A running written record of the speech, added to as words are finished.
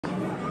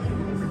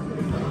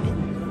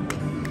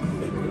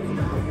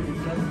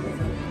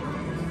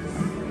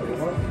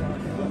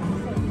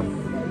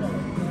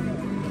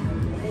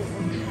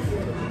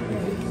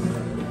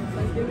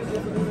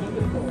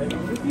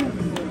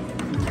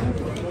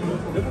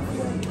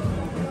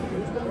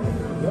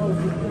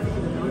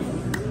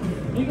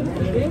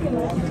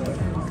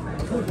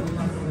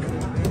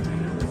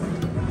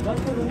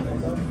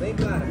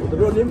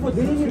Dobro, nem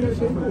podzini,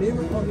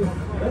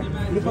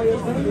 ne pa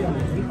jaz ne vem.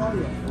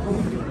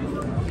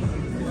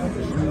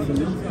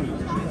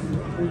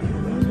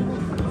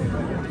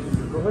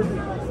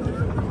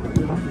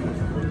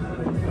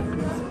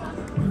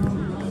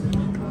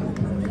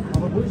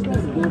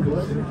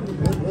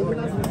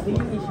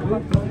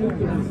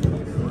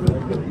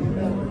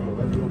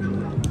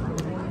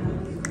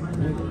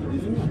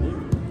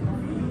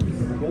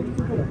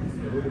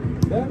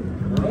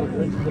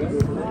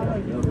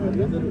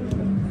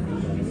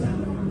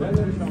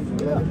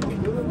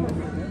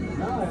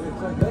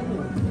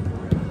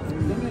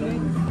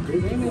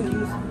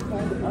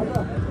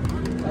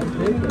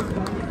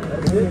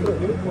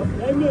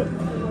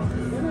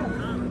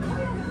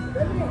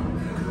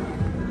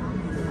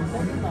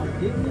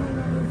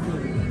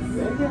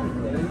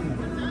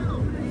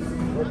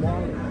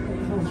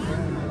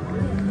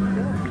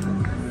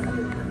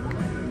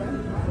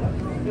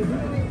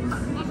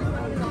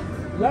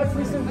 Lass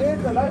nicht im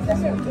Meter, lass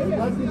nicht im Meter,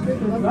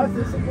 lass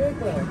nicht im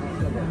Meter.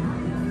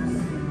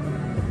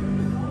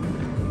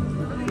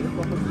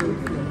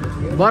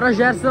 Bora,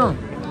 Gerson.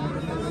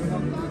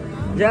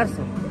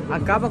 Gerson,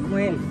 acaba com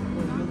ele.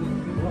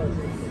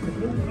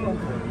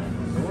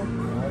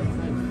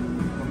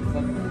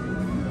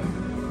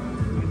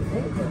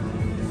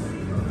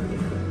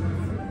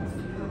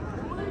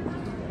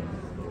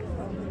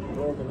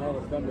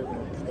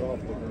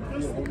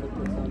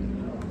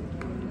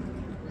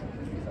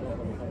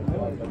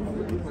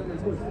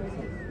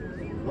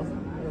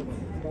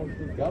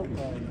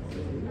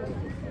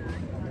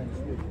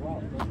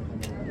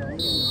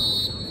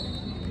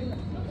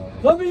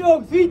 Kom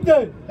jongens,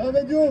 fietsen! Ga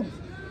met jongens!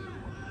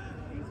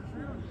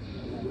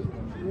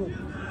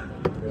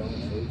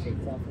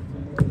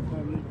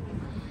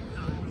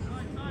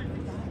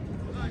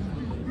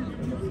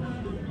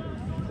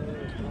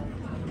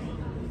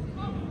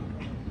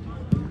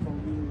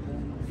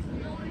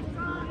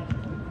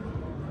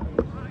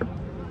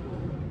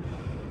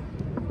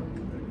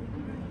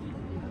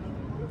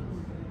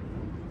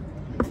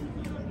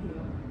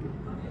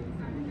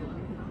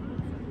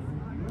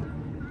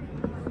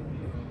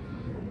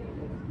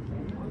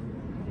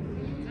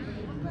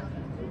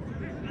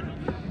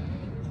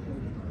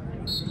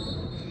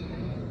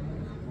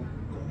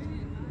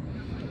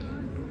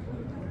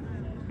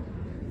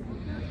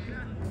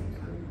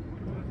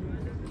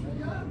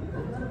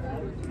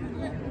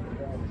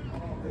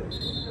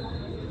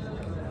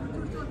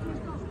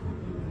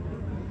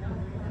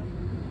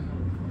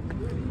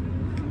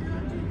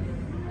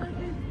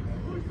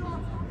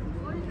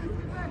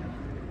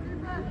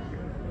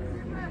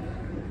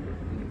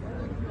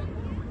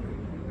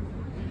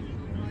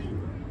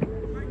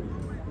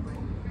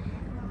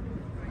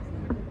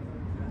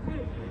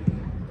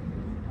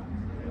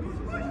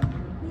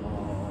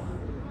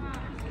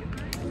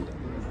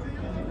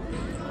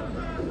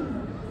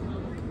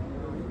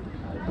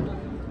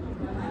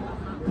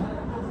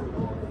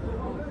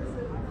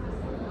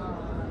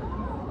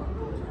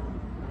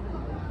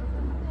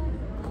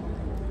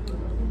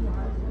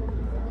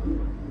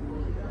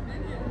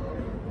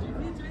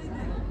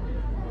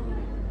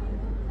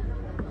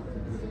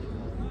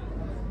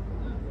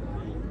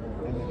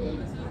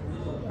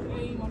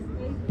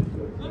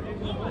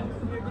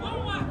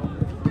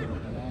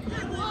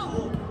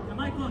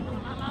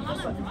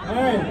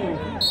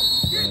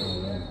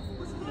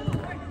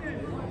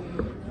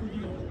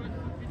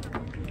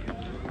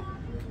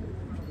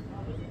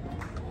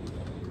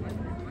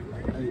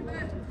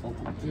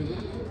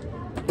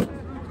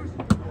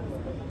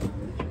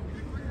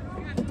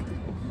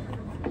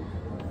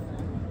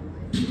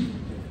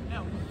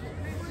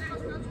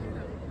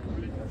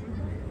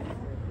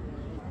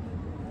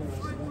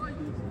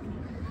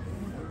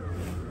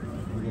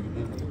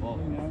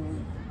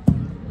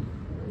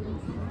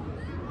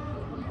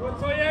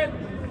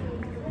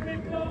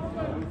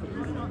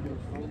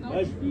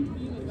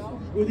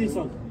 Goed is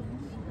dat.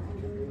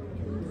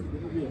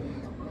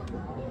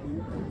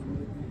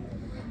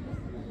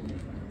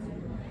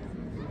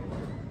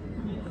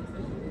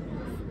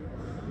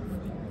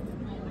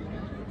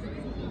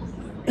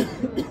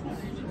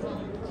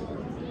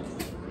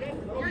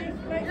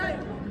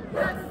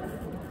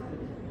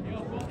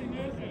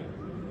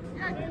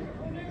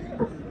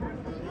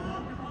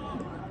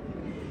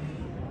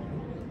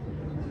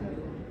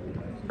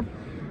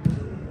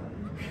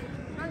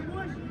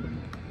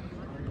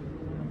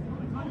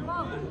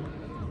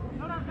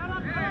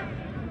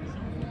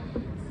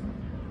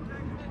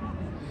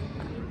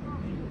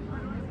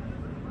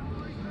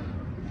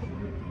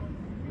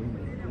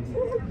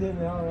 Dit is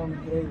wel een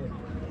trailer.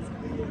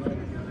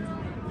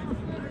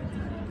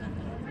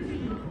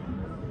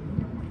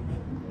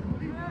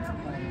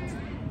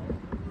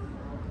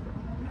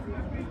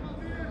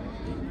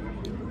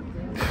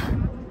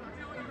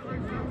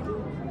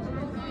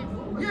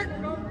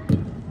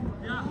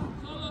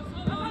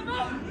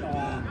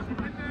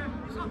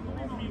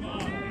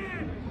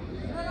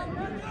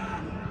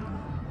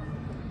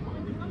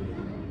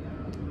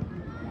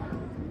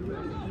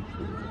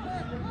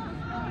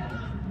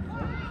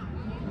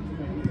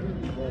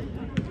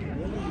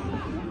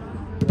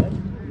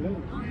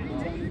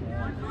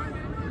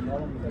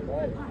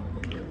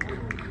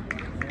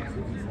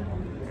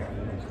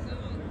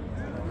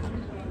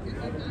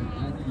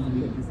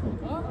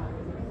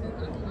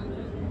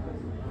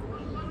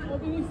 Ô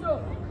Vinícius,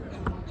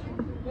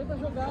 tenta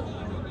jogar.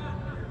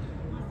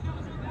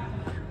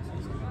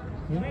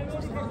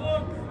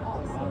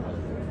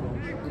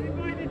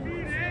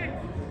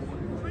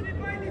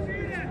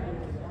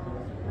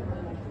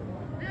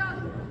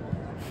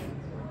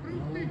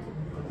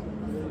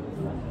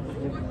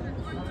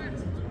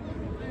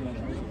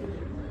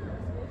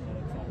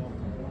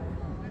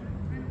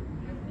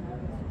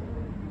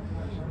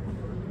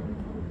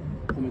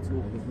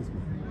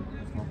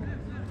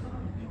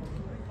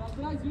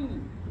 Atrás,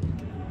 Vini.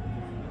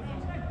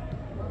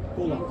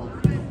 Pula.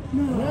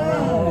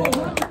 Não!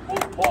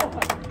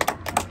 Porra!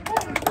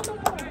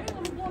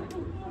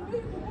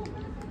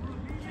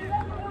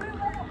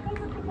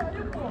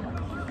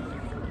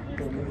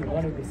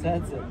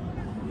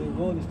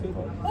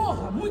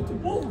 Porra, muito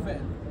burro,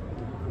 velho.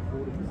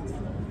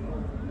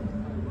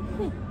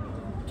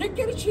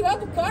 Que ele tirar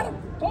do cara?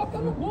 Toca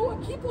no gol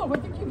aqui, pô. Vai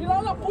ter que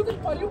virar na puta que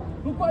pariu.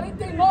 No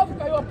 49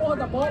 caiu a porra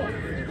da bola.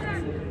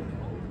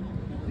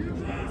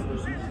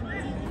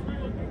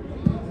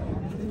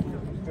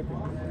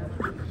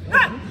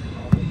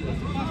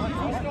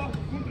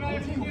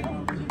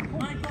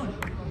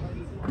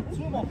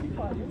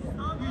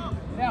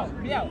 Léo.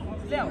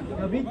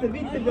 Ja, bitte,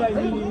 guys.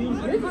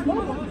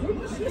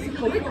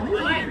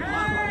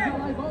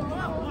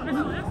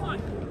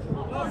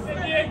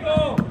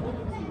 Diego!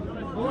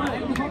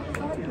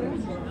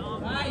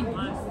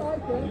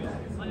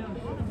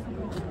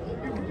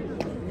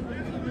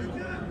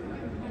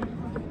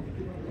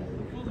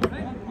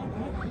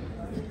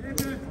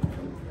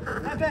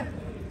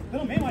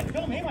 Pelo meio, Mike.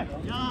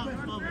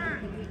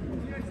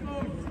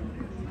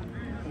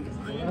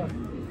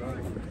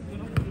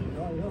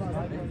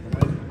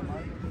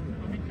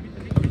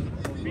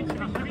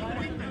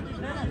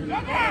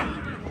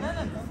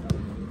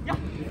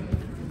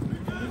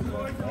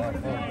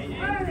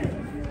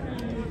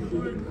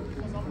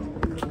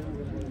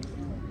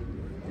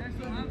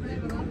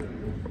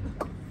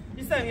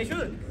 Isso aí, me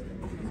ajuda?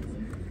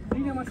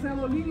 Linha,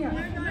 Marcelo, linha!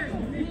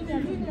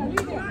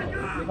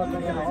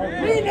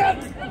 Linha!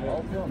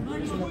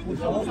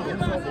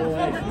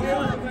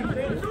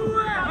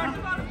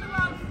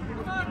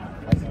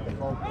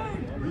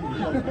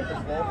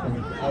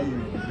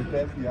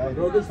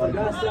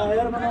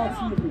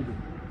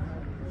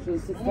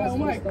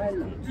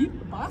 Que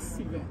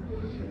passe, velho!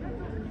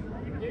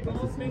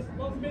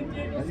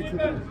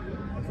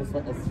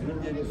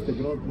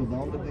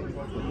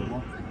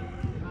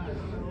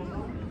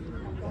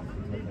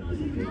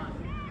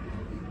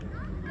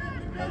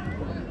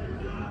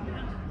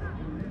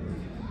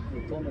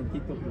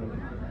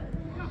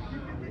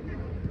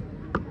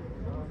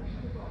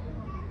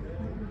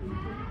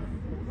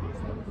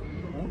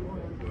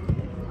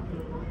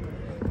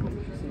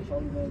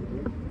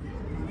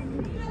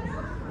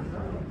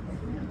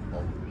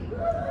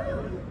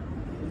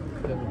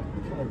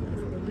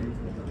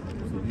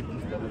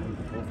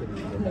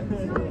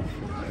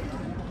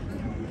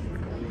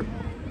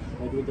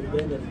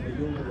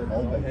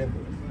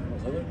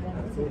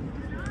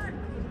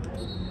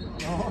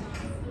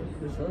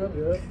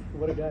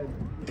 Obrigado.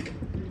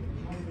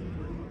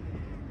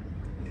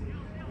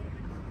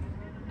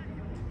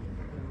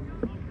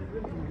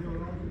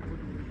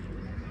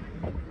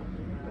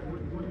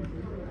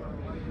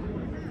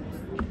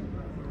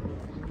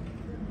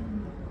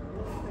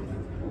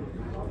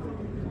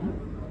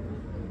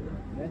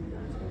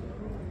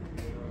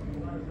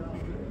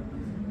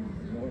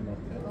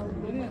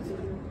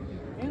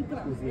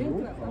 Entra,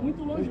 tá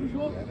muito longe do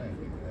jogo.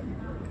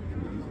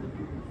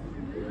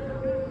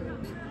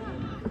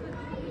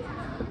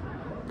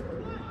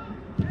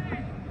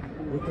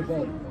 Muito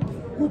bem.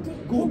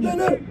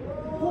 Container!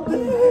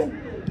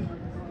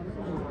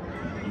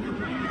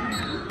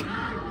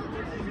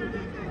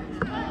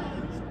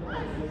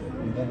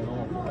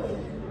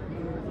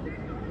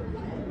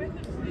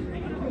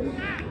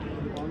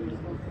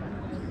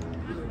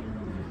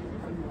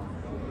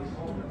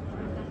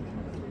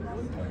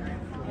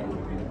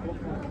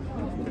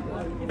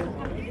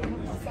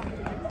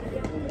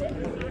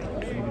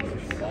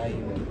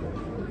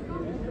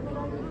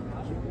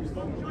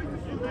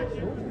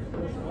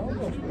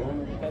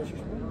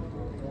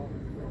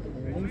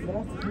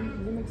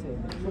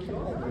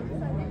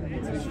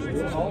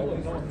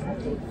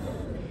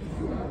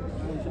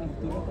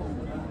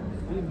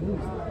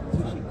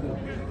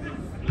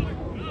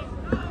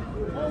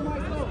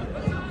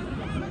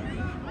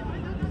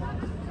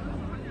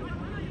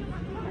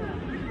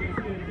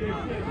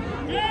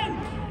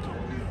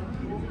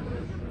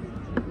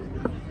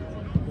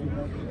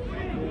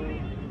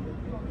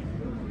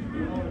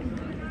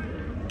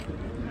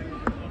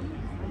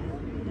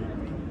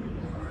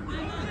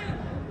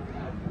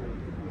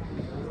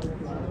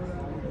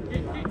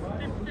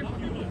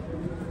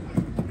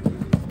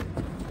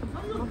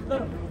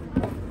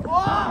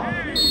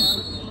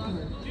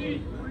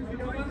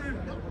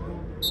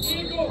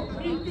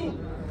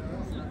 Quinto!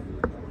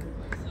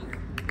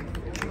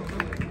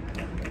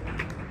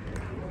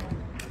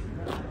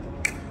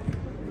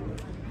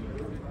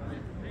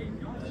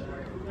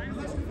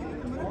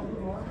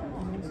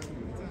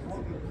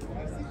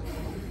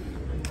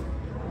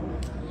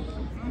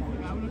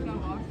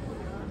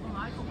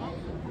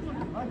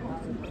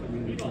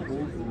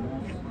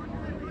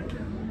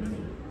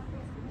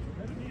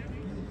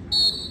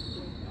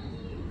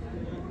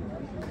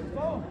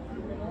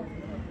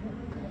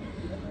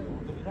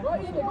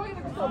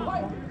 ainda, Gustavo,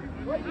 vai.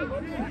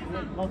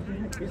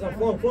 Isa,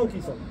 flank,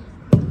 Isa.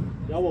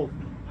 Jawohl.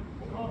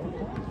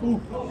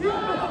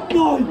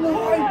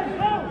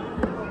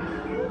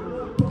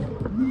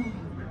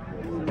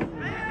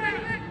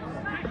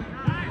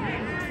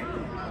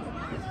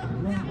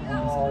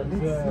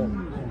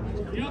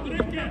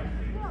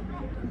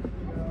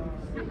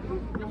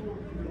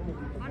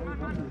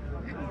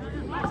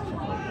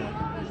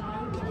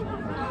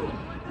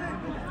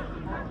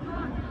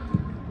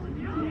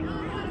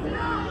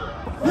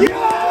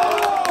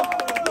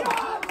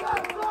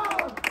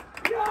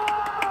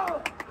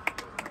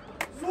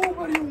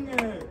 Super,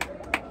 Junge!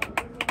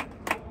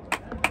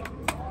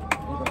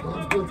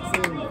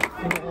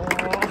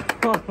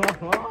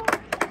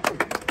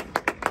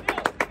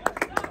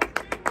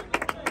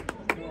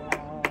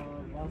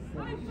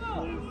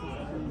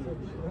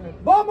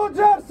 Vamos,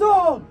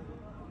 Gerson!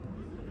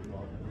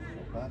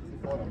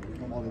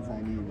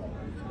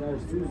 Der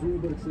ist zu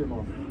sauber gewesen,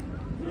 Mann.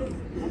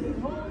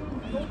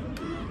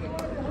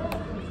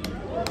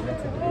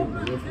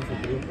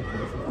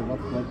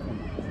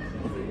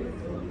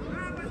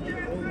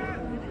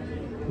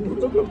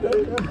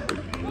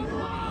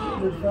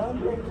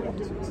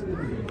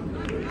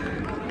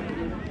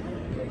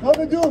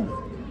 Komm, Jungs!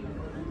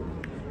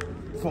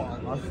 Boah,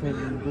 was für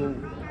ein Goal.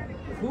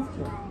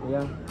 15?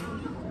 Ja.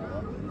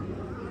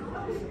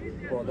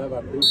 Boah, der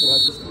war besser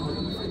als das.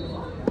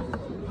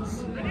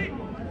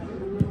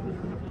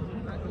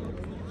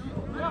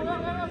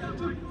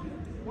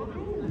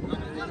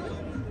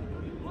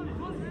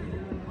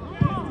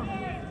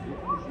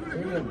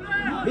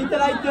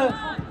 Hinterleiter!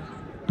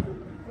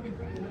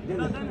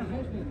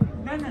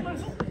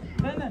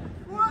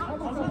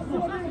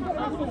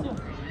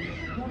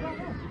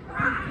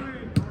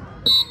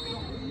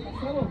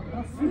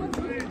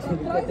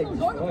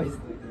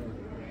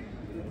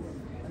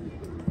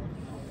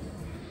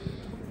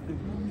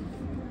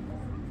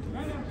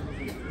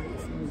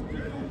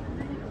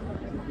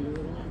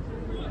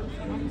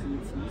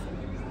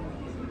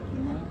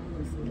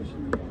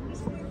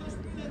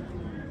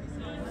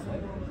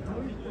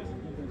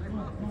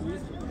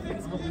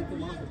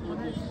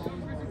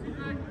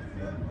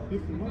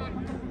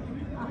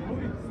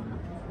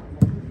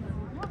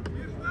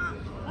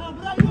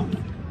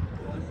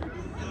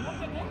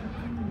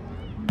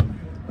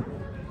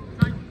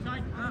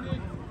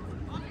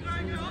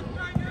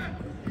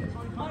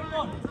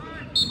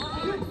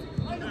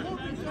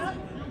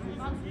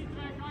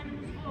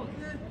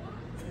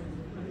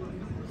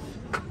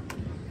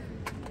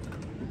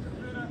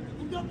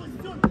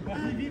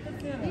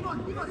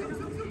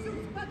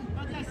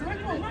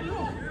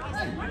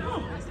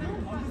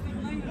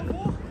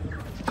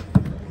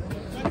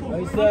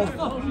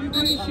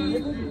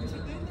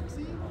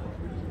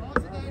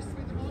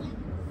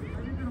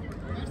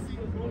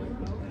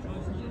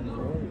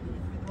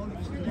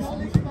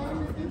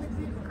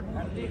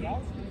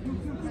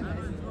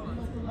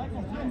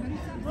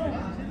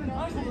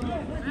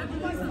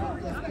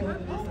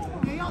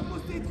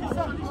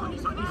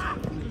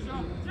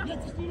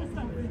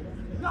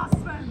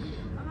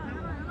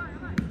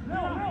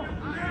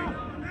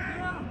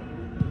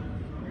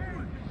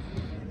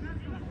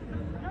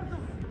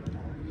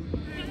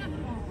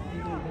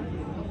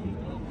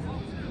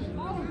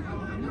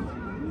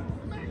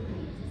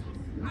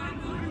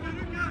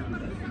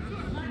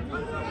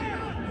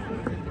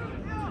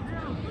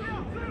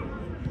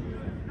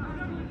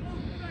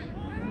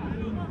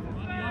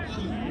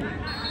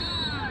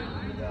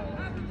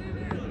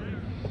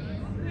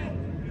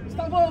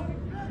 Gustavo!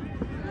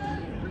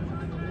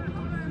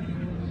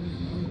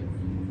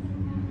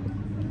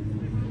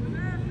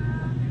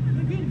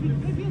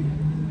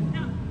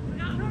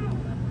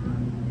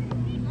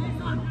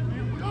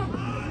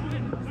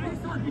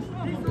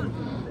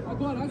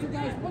 Agora, vai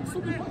jogar, pode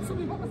subir,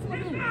 vai pra cima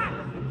dele.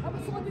 Vai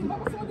pra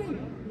cima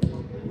dele.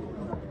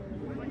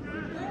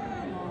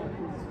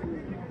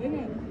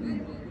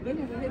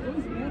 Daniel, ele é 2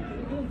 metros,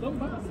 ele é grandão,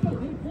 vai pra cima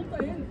dele,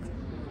 ponta ele.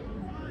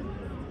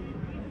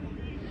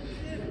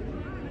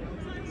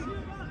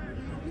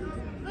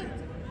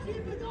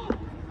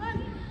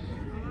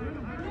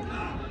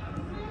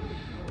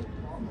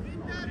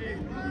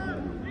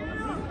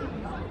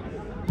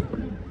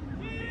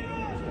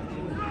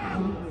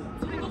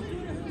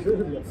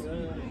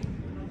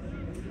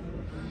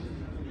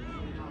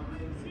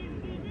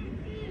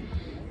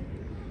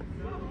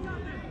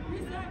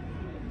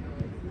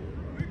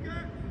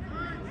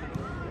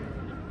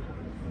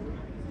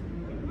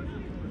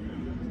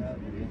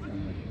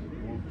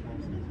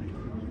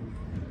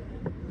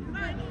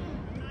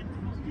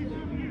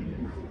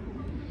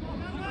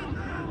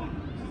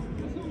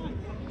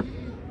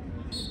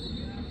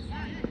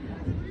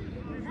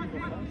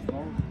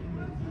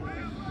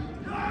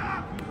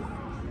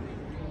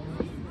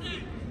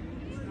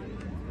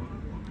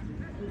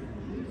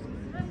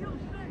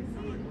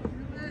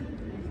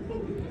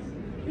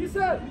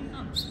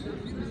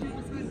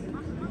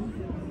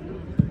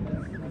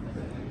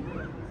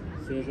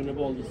 Seja na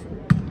bola disso.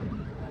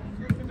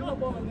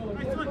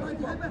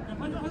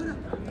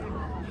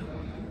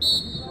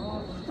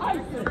 Bola.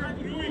 Scheiße!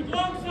 Ruhig,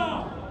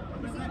 langsam!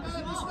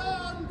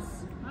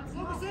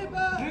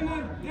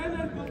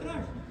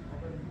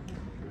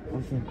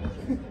 Proszę,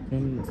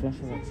 ten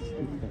flaszować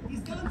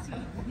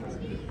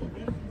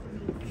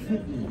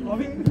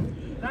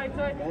Daj,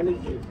 daj.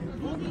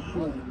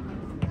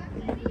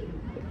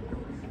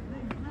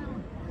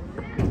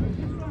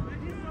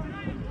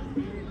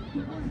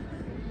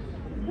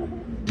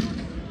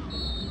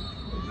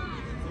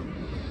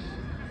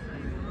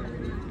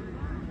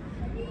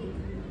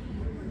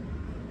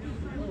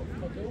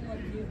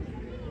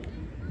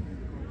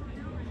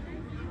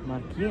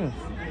 Marquinhos?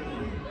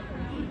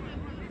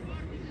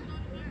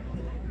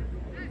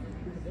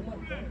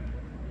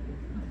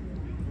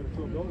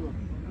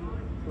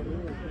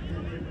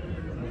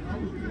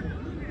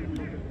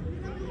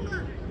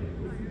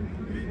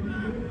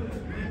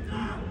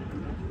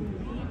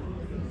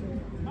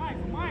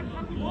 Mike,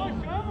 tá com dois,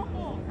 chama,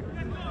 pô!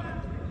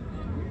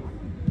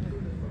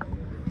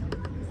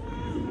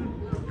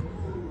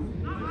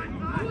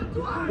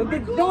 Eu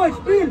tenho que dar um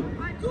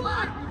espelho!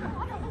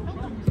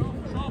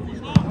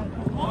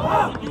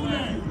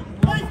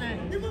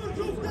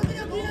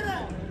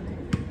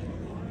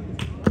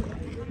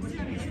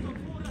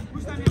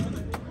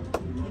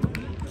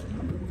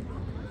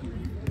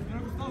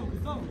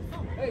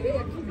 Ei,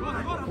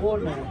 aqui,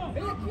 Olha!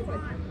 vem aqui, vai!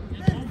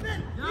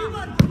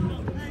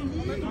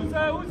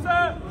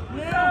 Usa!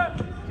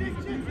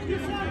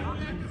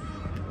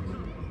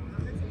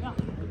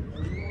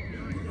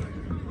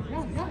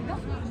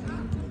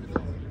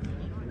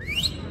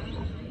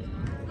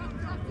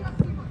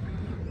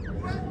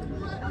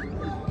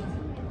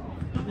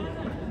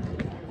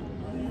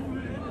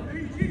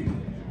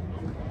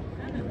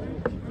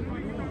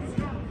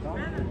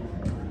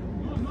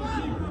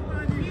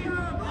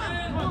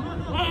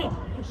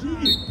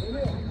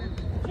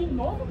 De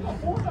novo com a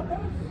ponta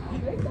pela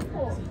direita,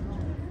 pô!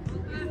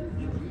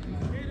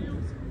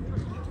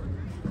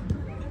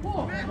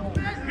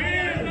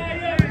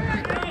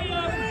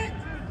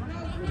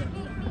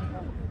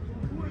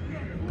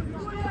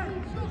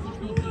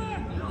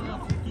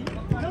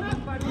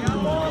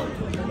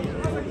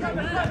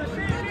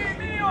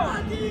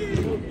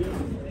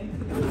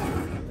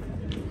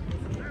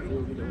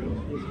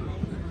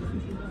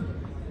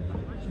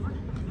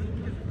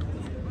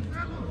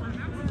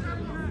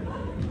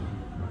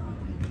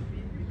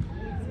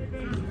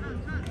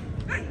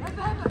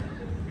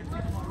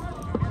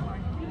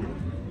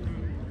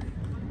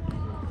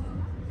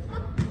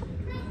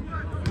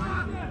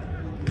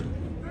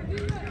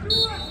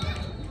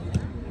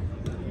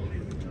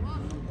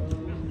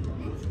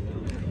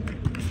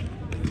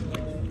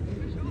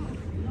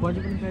 Pode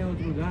brincar em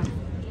outro lugar?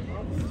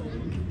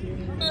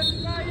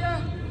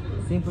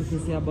 Sim, porque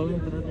se a bola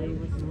entrar daí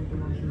vocês vão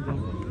tomar um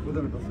xingão.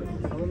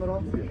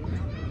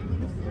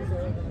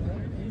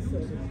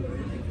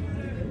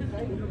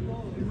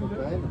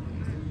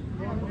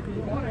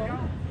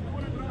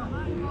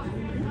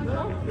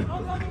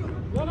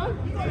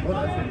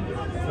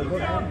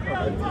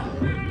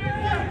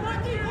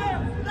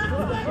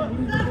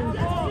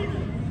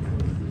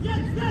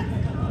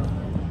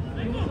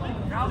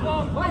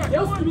 Vai,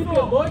 Deus que me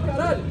perdoe,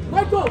 caralho!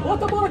 Michael,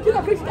 bota a bola aqui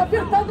na frente, tá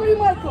apertado aí,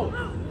 Michael!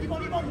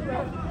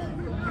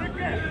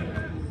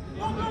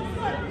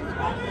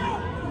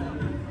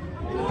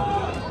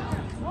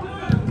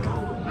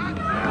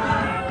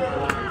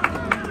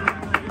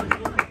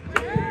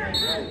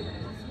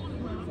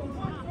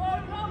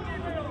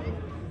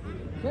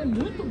 É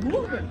muito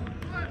burro, velho!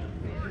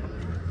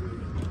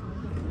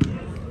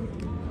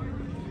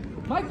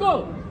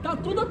 Michael, tá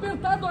tudo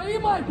apertado aí,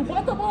 Michael!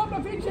 Bota a bola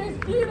pra frente e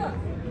respira!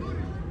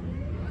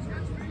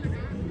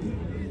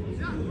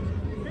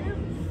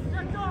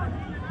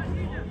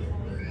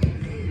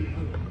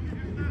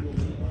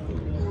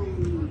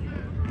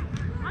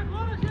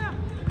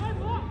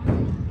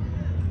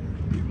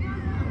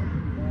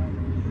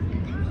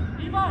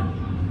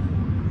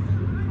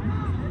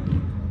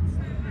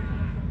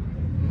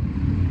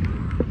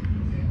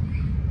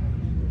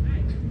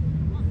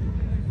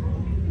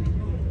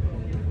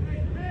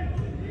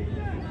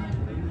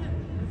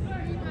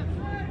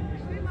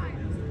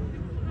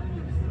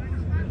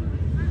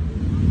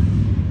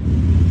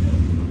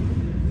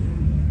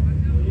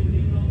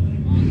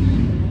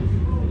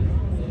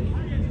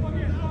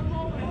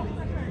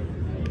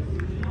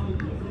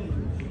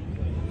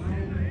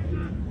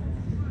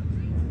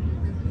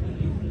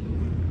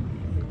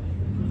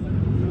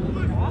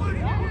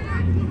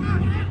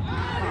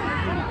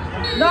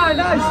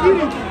 Nein,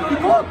 Schiri! Die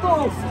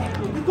Fotos!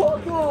 Die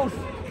Fotos!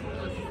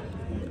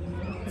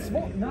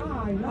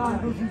 Nein!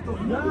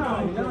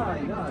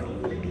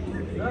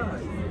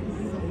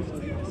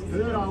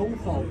 Hör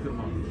auf, Alter,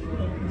 Mann.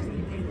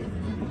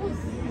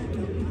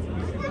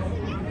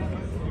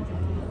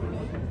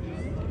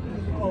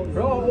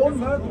 Bro,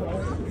 unmöglich.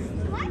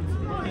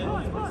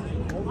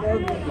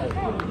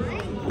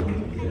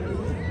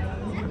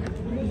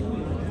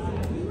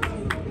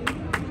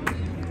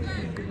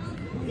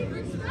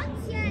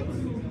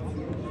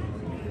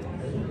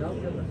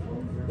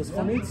 Das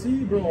kann nicht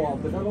sein, Bro,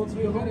 Alter. Da geht's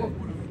wieder hoch.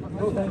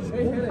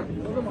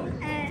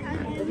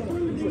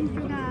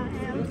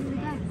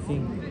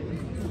 Sim.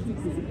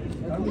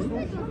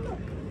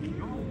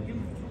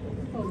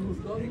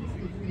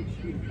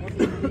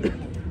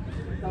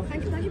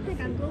 Faz pode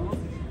pegar gol?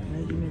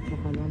 Mas de me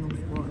atrapalhar,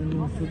 eu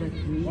não sou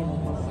daqui, eu não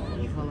posso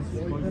falar se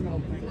pode ou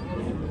não.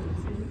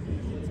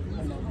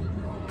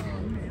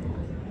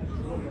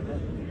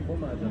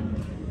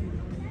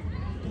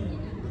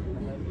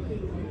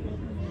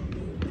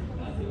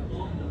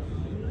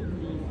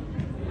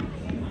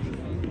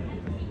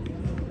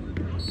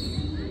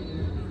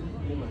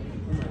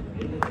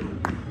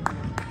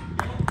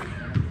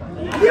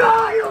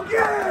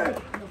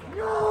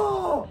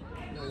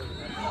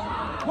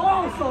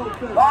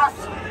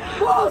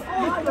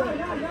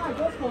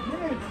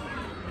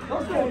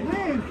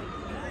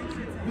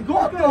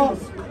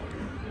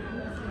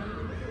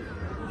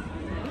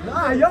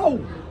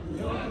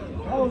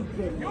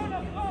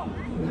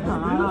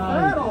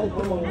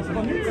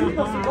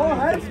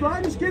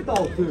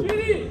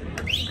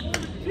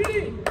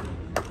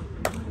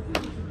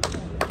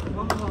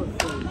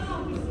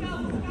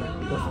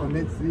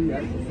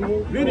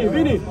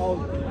 Vini!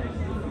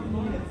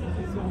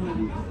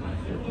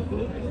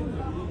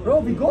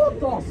 Bro, wie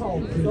geht das,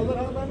 Alter?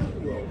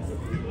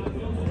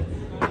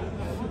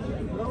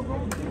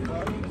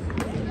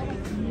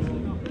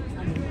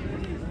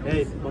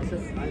 Hey, posso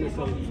eine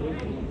Sache zurück?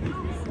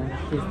 Dann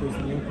stehst du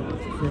nicht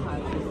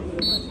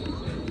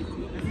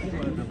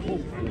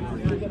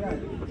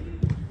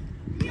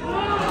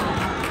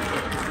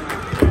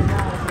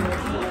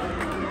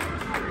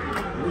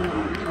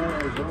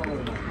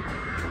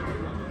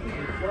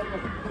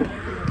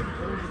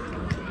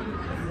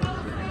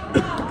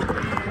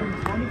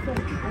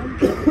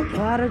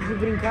Para de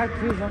brincar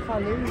aqui, eu já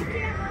falei.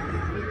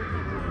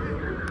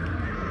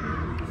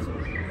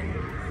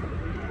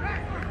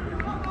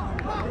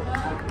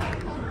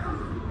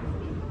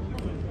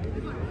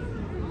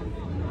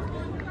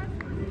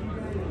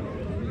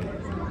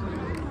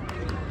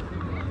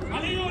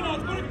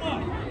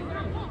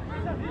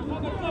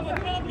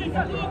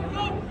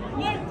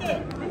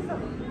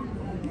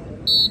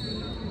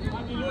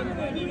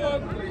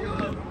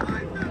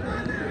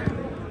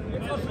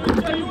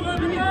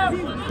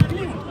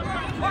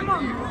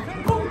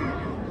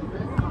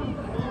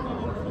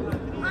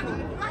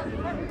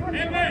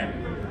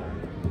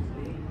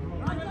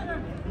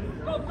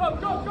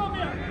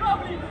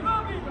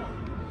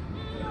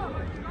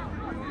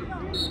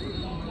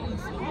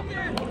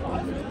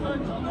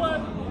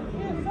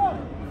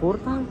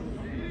 Forta?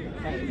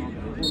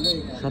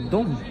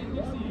 Шадом?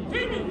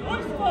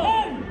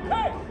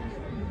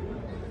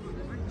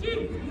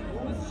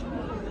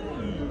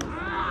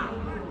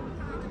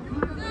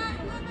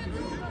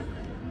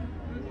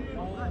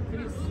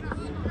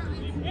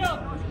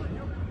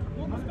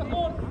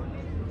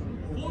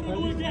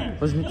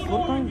 Возьми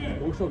форта?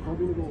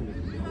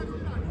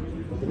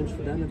 Podemos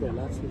estudar na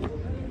Belarce.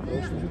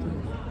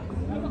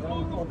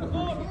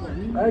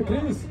 Aí,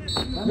 Cris,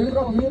 vem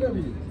pra primeira,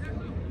 amigo.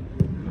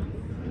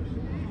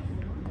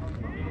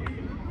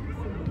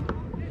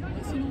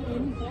 Eu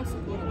não posso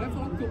agora. Vai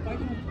falar com teu pai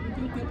que eu não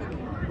tenho tempo aqui.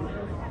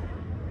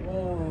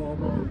 Oh,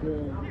 my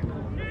God.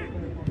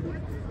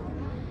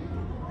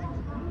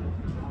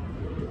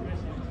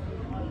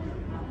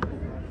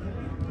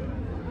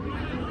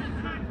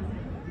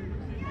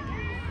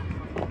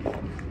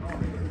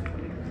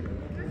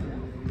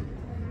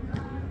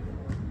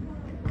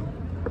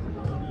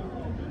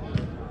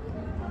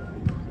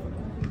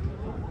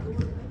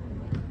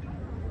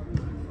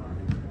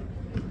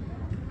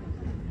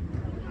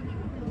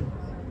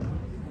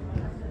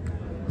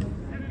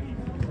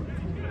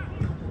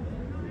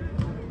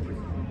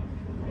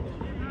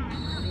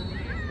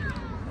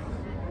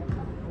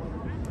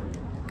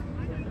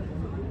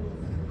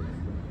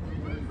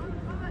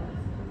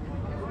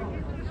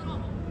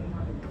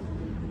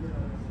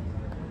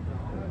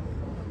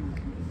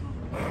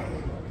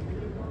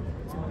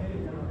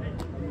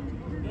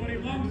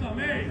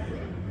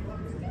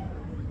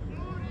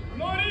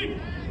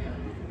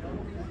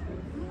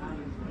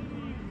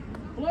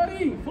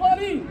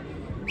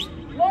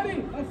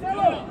 Flori,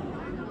 Marcelo!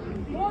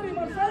 Flori,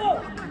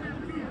 Marcelo!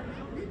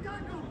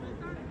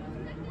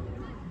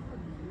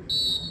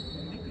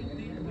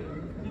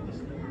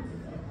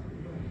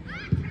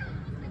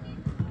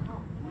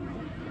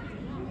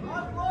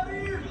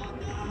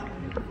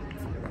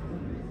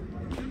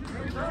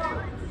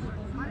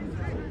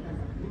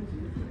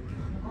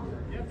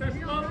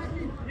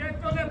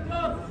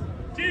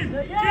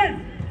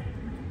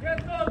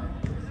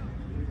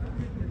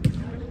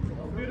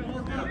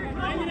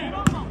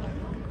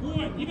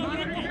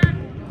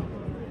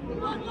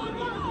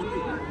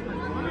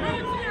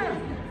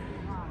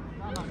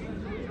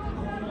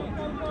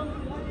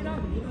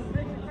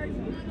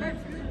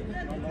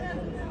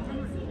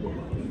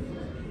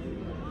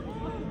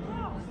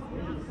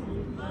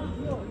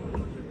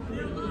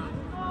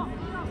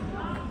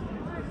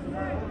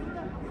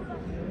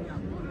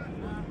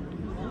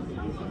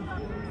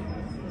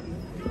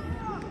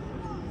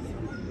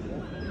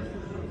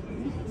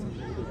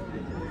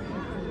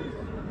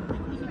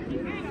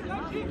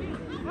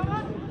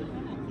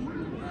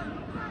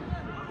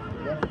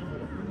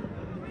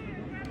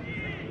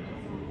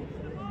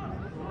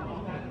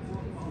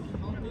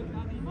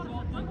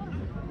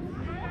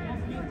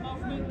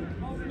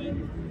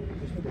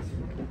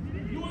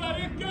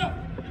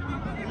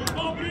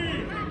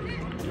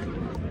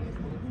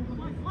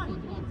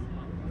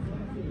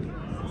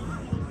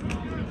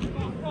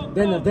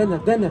 Denner. Gut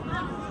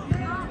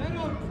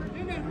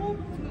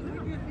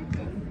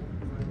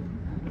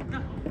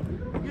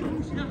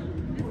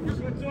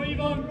so,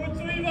 Ivan!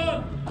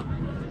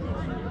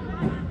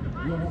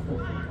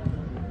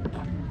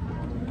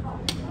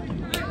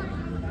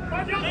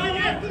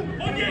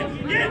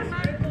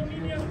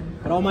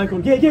 Bravo,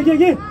 Michael.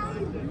 Geh!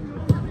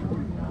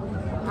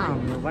 Ah,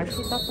 meu, vai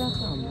chutar pra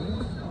cá,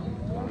 mano.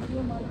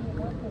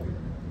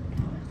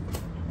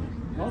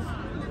 Was?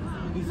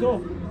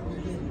 Wieso?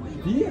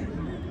 Wir?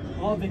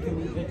 Ah,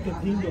 wegen der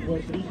Kinder, wo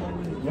er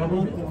reingegangen. Ja,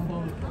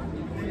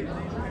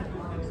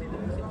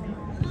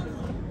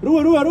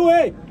 Ruhe,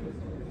 ey!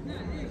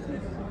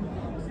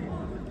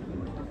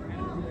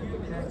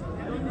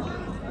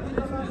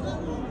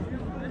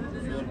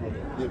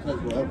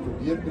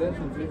 Ja,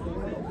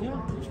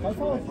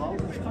 schreib auf.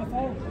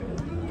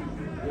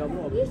 Ja,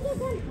 Bro. Ist das ein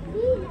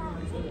Fehler?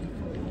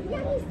 Ja,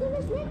 ist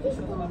das nicht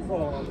gesprochen?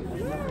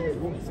 Ja, es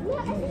ist nur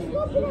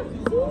wieder Fehler.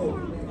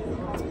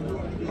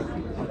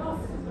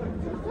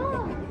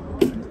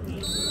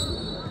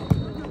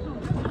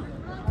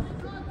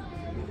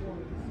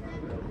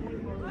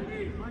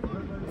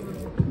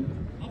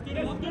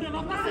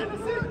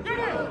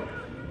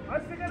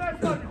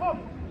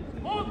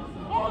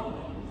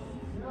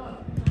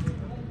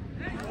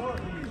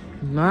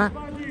 Na?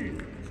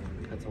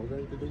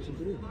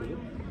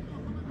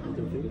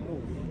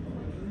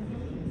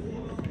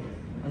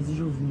 Also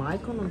ich auf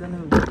Maikon und dann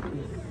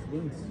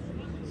links.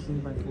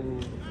 Schienbein vor.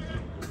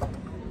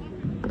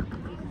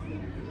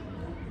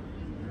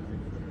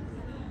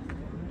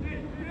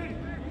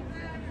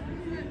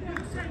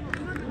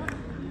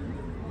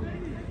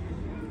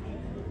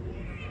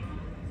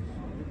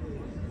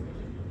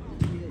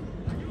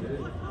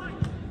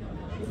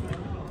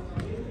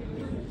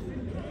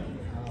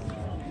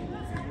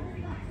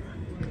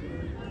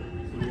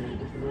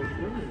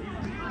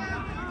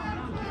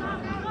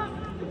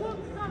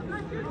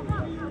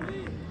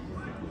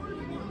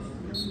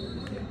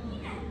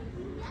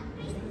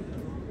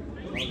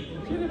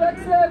 Schiri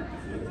wechseln!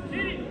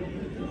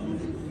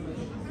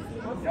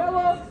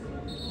 Marcelo!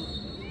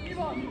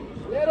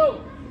 Lero!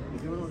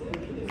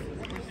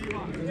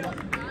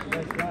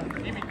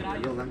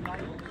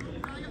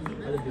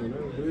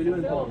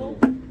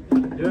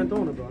 Dön inte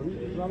honom, bra. Nu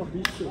var han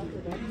visst.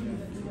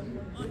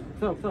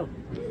 För.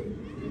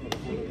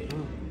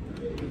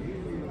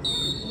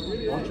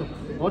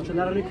 Watcha,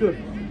 där är det kul.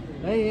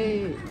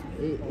 Ei,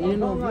 ele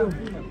não viu?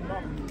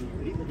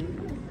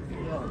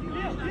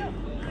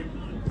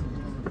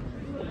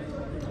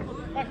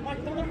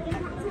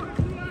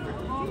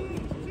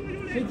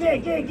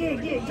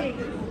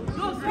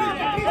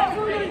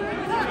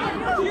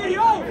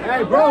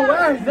 Hey bro,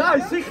 hey,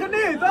 sicher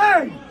nicht,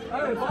 hey!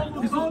 Hey,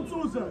 warum ist Hand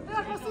raus?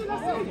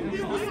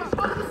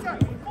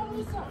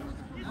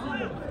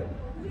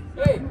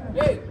 Hey!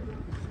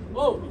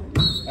 Oh!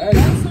 Hey!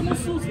 Ganze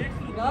muss raus!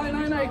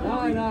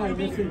 Nein,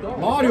 wir sind da.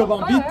 Mario,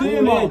 Mann,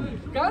 bitte, Mann!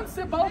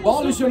 Ganze Ball muss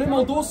Ball ist ja nicht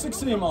mal draussen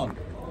gewesen, Mann!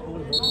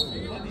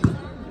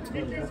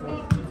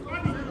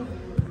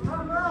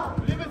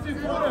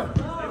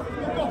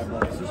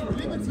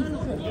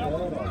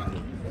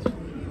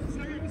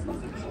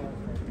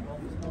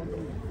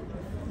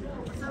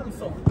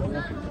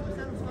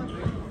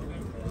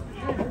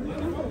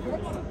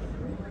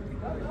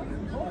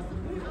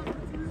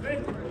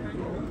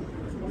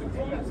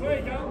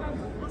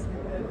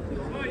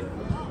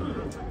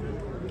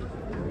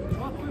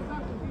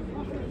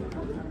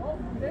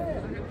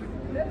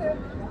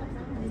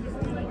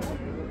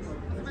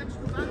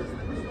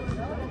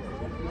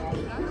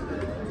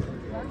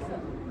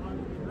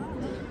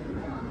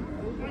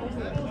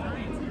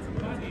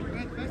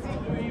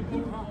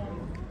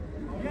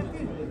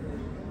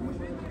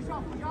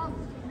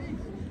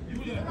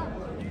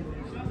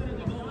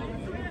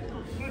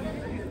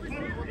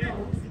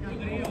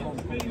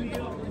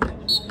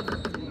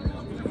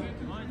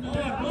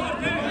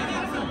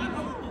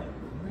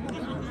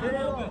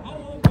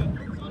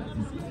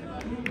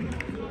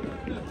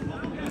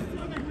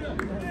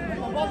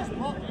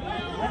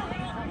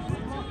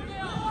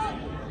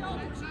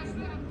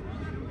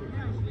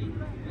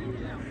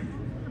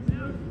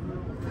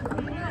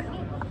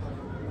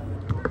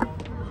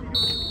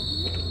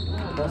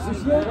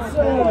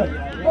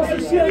 Was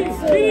ist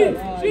jetzt?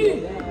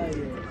 Schiri!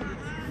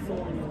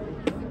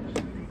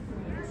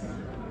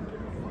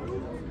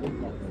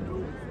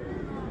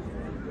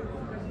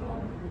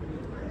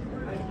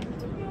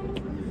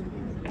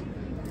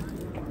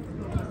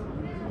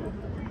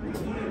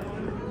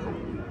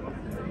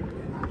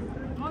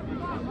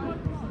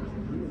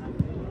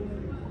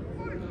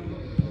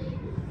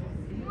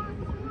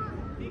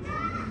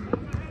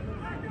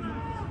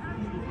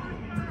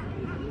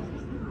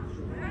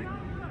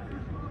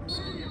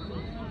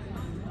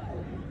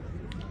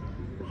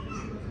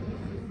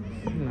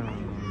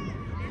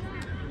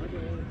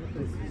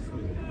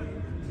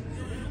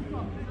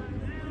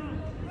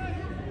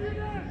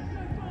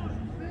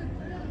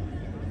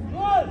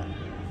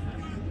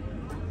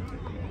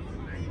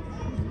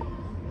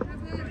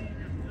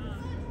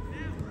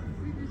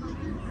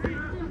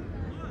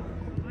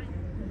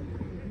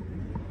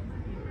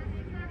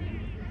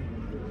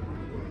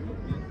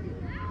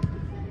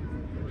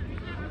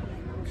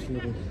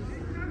 Schwierig.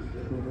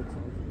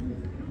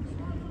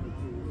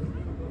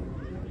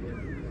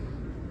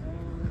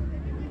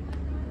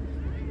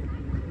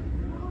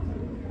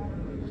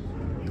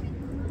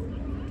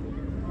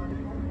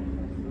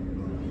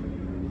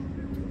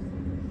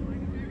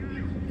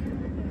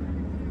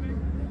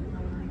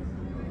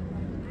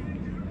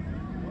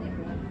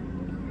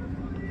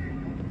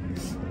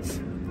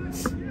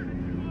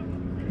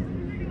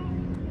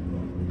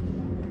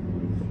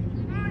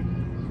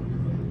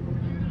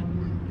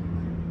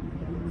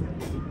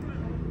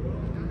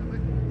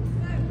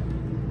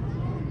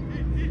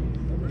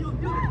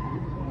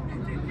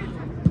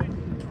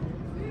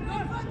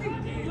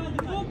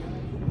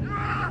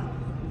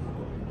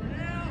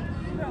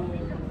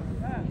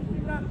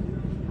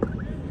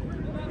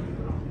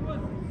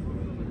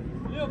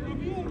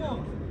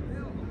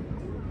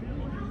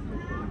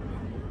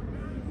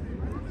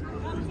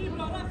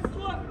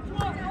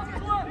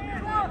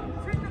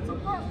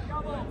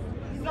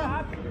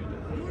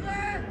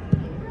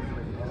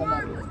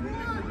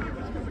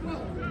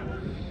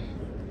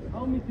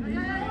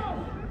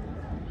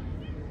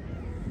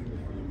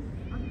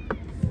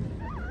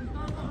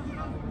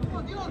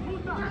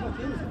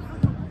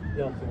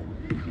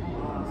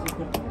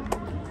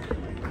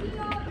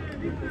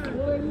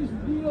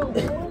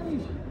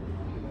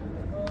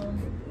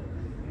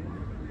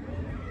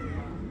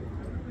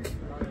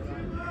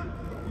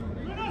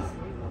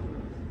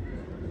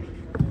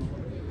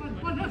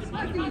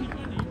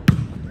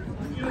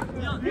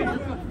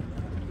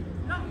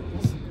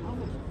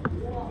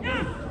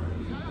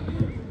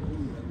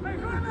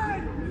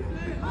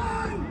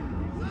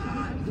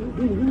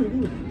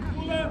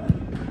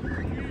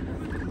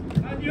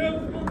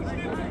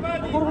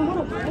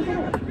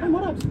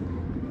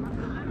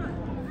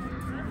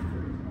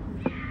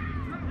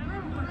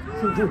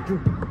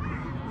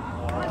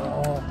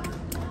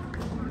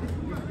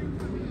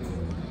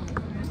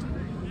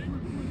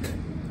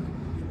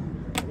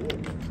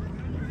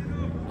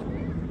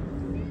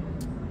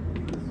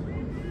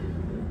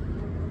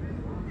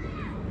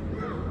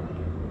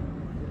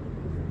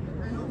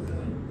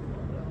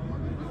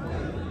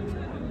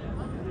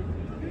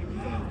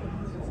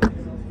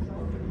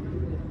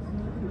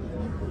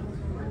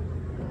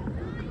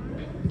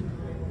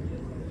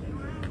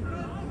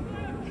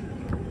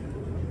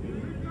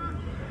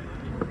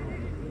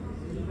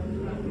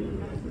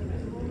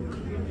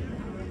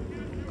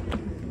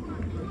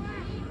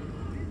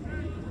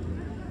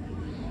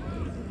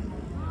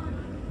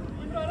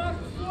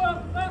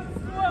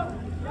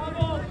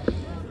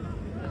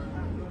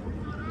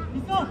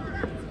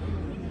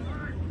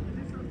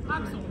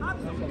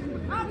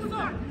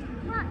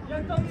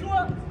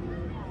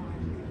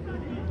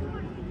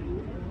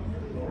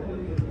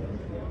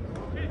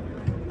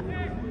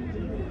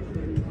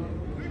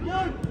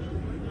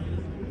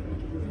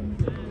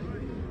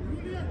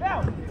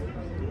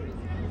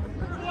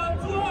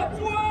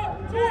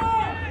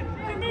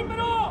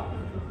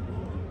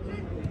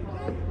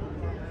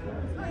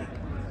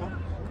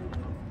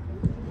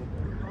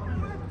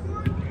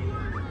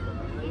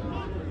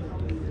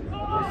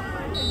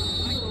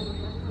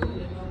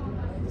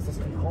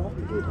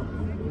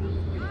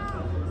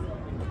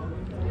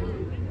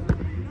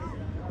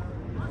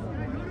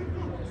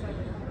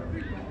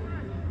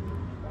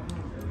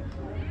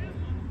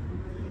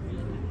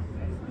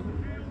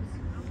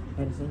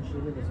 Interessant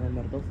schwierig, dass wenn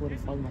man da vor den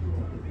Fall macht,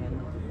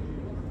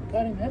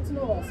 Karim, hättest du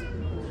noch was?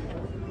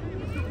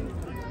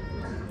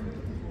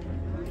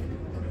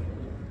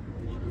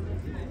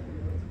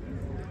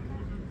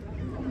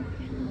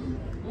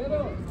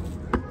 Lero,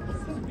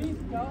 subir,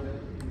 tá?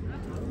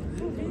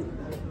 Subir.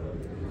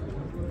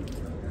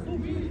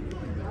 Subir.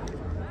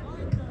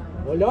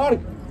 Olhar!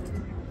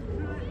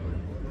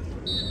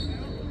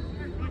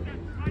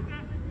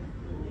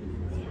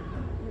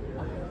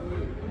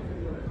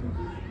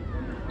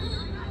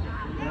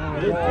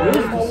 Ai,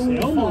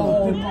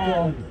 ai,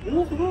 ai.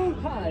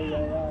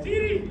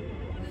 Tiri!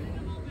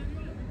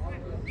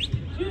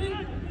 Tiri!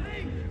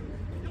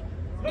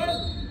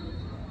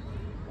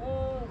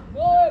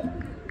 Gol!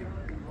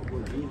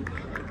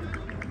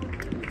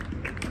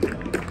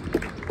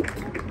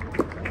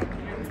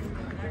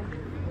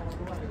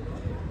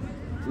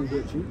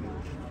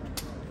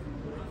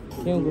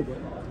 Quem é o gol?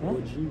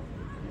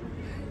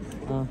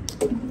 Ah.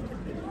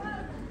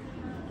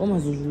 Oh,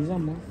 mas o juiz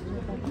amassa.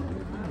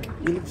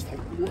 Ele está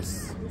com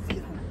osso.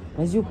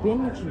 Mas e o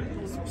pênalti?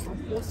 Está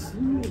com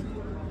ossinho.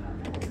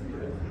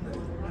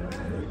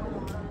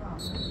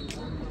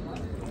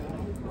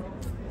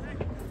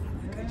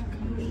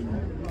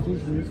 Que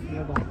juiz,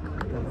 filha da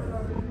puta.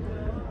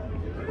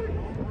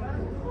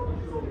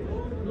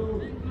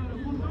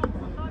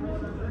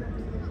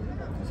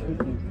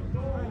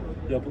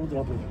 Ja, Bruder,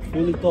 aber ich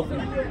will doch,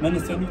 wenn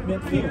es ja nicht mehr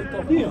kriegt,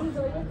 doch hier.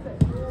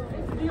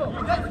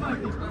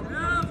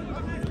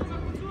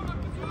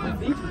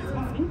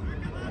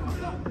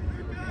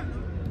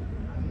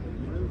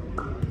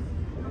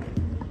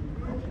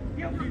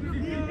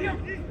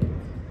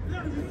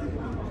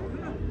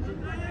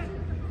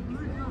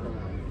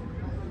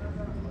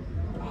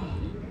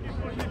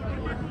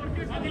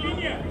 An die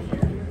Linie!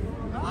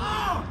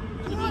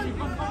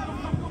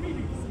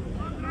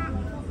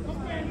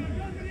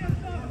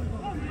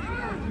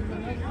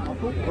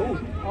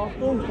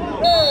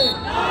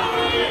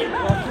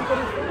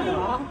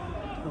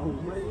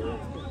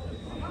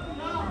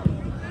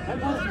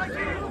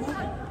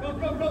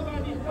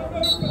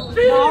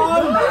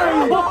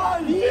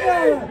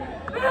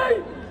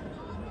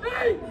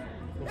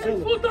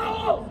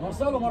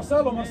 Marcelo,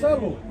 Marcelo,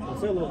 Marcelo.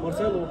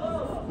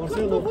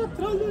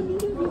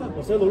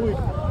 Marcelo, Rui.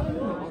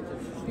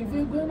 Tem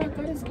vergonha na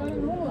cara esse cara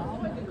não, mano.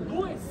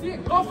 Rui, sim,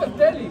 cofre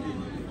dele.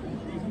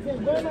 Tem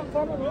vergonha na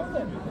cara não,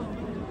 velho.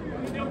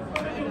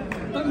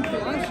 Tá me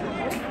relaxa?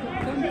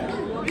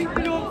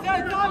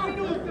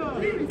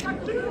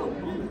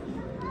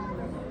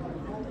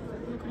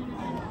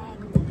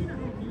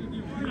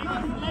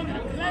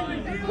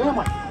 Vamos,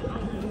 mano.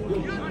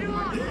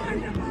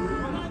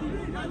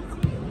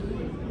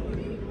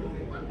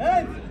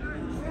 Hey!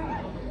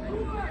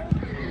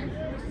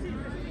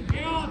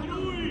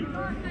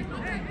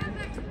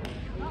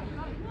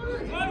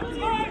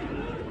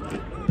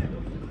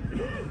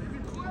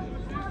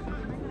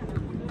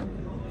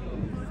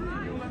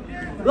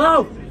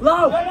 Lauf!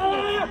 Lauf!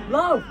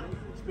 Lauf!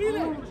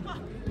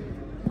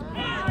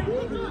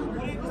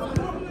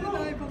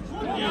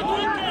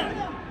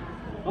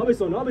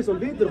 Robinson,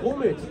 weiter,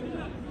 komm jetzt!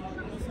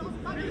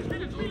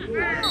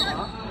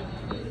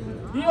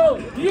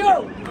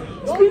 Dio!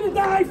 Spielen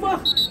da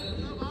einfach!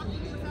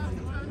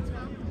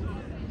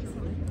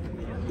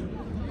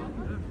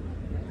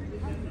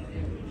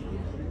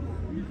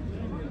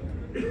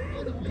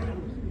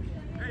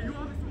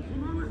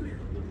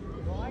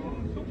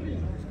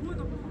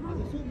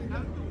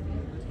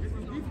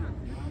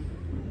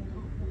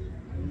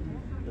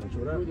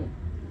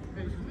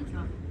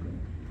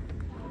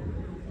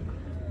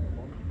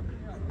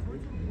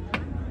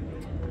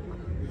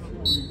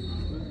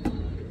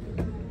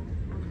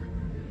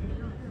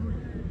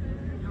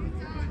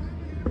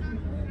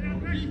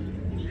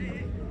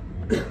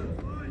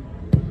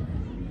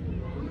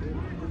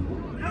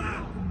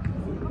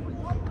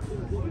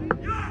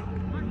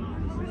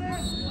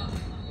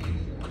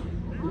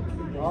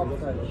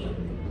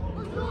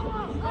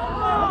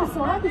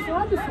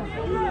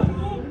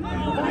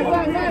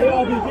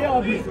 Robinson. Geh,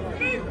 Abi.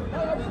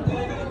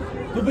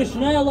 Du bist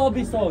schnell,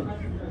 Robinson!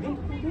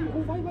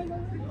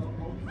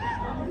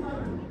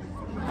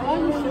 Schau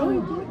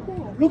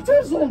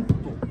dir so an.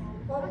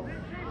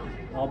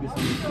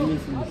 Robinson, du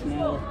bist in der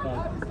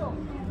Schnelligkeit.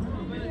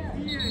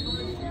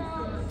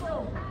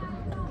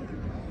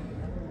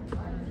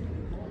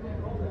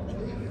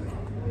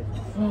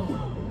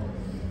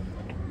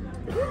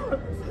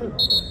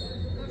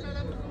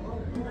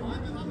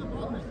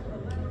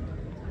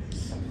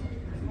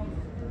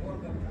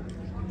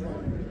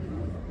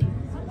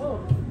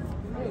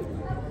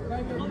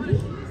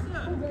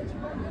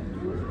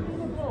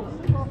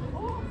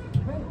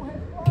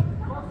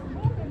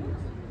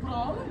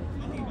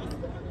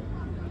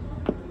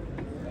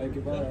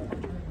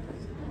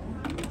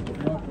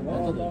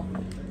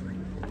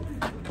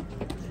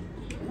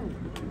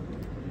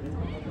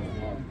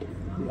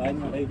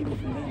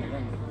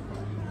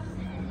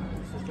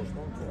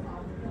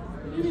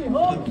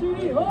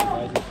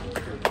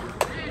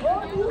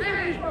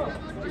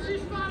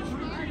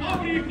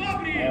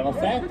 Wat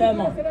zegt hij,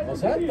 man? Wat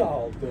zegt hij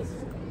altijd?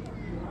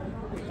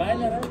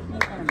 Bijna recht.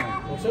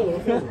 Marcelo.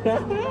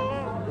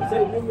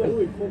 Marcelo, neem me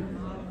ruhig, kom.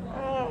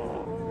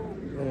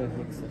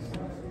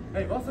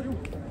 Hey, Wasser, joh.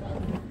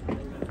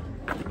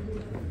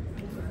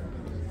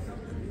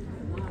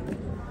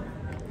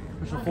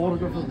 Als je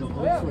vorige van de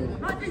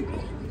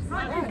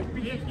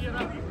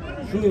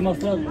Schuhe,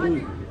 Marcelo,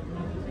 ruhig.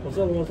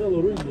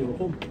 Marcelo, ruhig,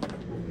 kom.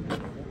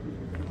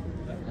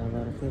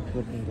 Agora foi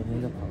por dentro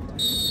da pauta.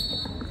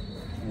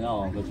 Ja,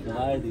 wat je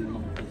rijdt, die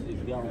mag precies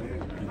jammer.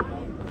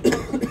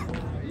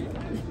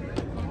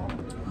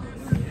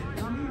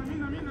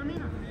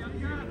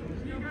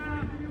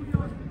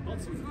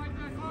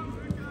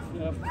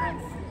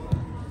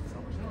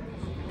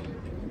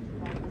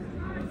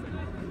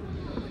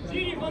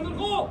 Gini, van der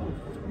Goal!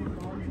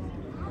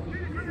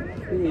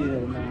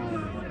 Hier, man.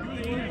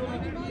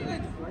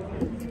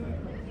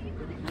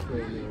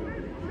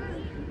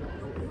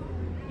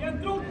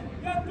 Get druk!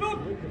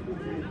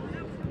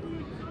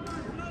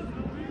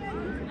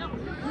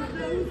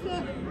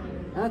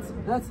 Het.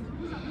 Wat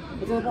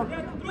is dat?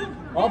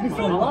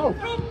 Robinson, lauf!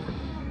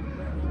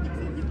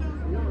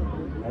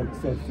 Heb ik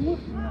gezegd, voer?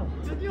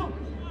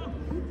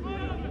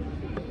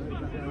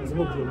 Mas op,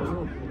 joh, mas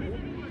op.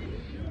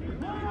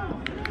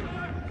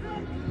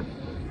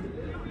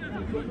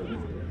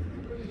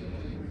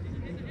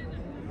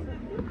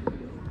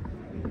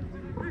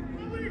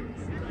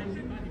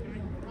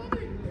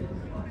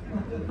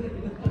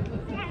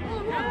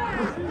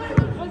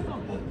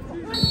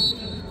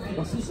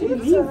 Was is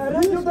hier? Hier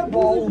de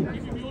bal!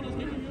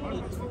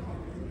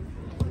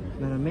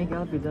 Mas a mim que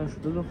ela pediu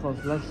tudo com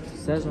os last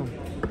season.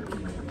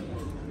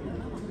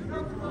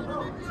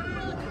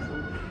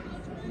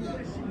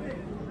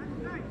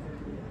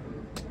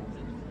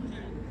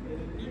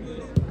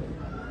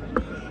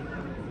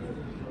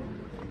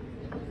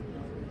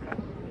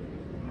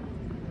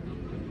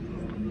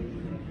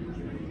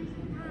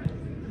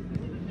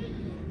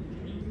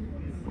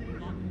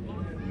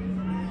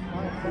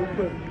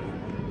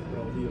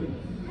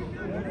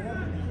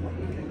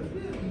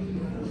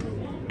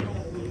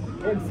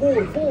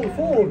 Kom,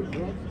 voor.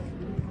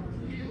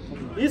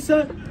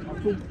 Isse.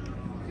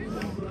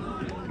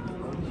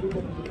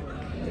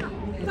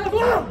 Tá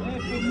bom!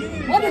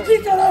 Olha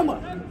aqui, caramba!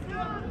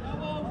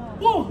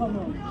 Porra,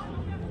 mano!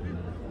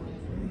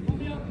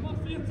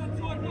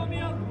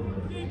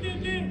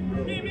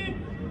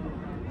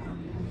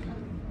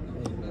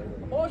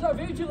 Ó, já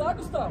veio de lá,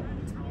 Gustavo.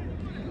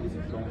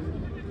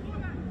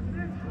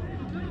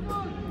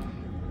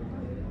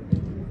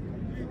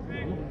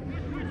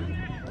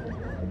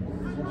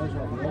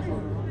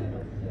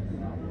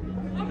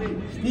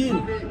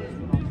 Steel.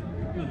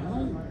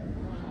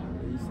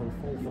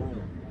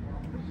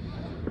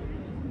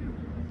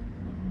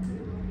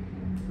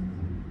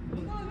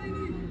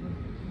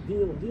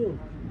 Deal.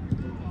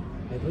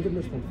 Hij doet hem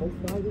dus van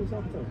volvragen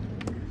achter.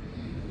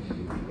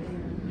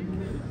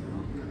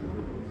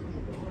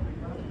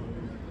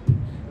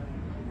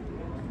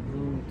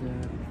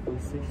 O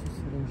sexto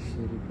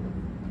estrangeiro.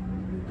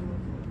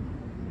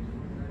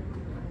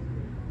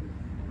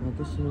 No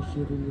to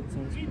estrangeiro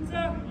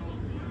licença.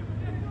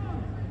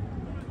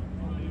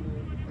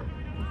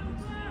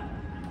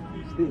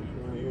 Steel.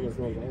 Ja, dat is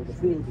wel de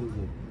veel.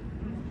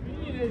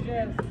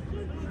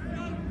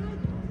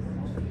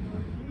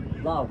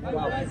 Blauw.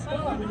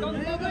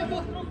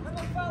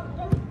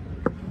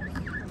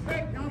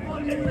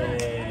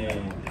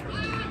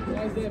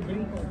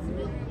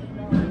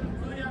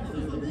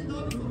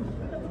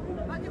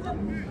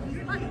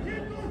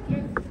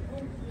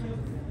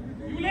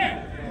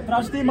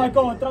 Atrás de ti,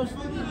 Michael, atrás de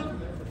ti.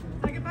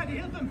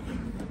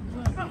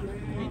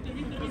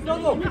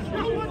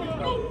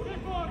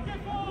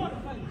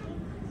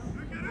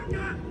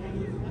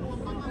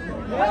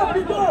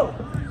 Rápido!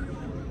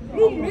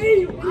 No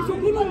meio! Ele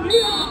jogou no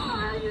meio!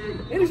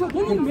 Ele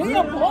jogou no meio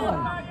a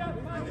bola!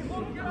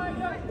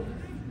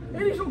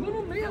 Ele jogou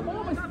no meio a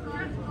bola, mas...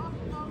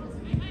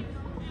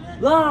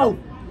 Lau!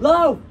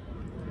 Lau!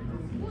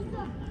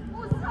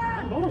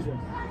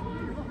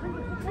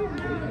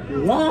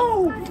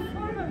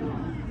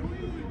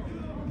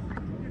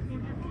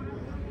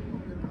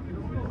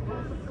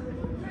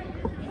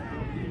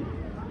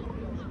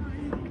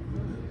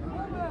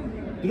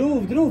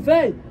 Droef,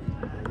 hé!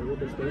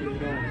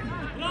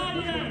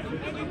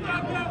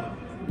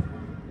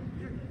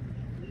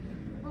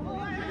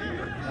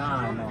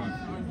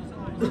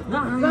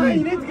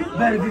 Nee, niet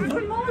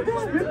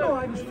speel nou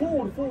eigenlijk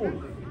voor.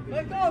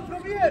 Michael,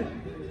 probeer!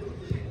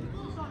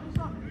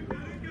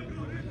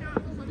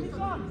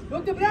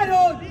 Não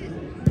quebraram!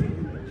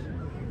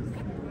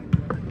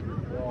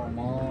 Oh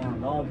man,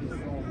 nou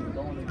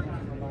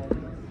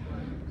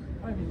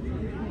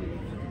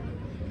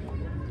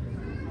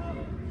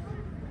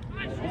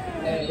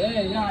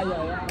ja.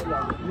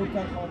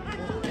 Luca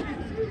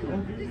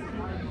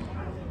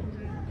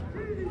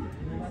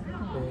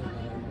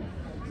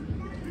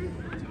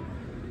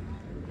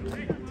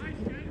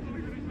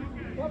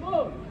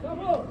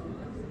Acabou!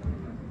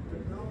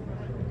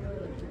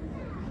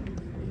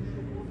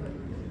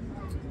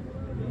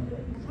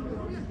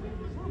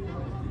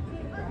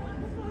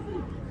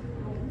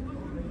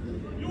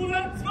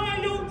 Jule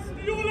 2, Jungs!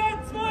 Jule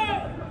 2!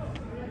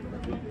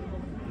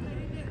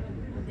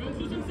 Jungs,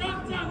 wir sind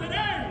achtsam, ey!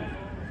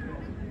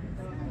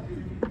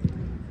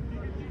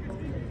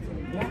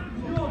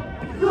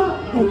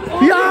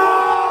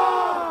 Ja!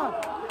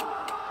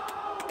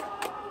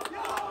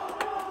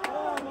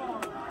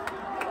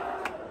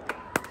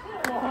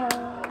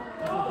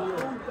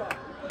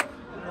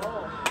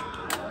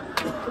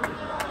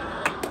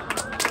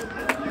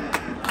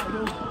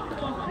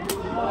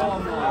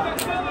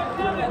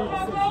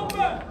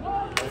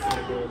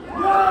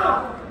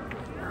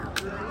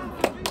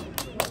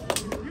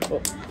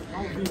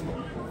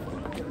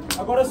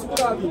 Agora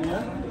segurar, Vini,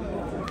 né?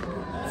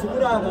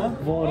 Segurar, né?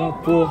 Bora,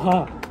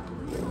 porra!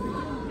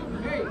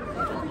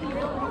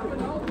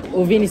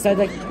 Ô Vini, sai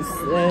daqui.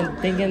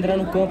 Tem que entrar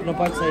no campo, não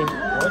pode sair.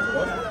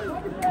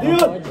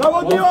 Dion!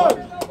 Vamos, Dion!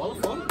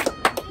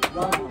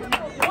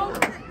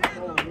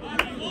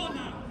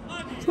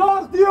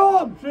 Start,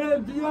 Dion!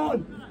 Schön,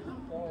 Dion!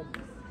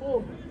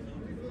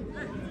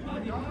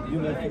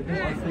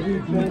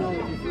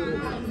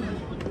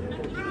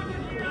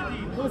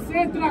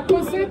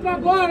 Concentra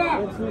agora!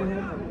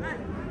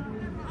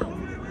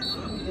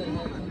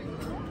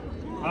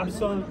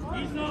 Alisson.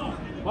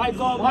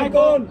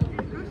 Michael!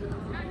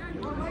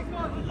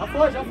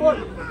 Já foi!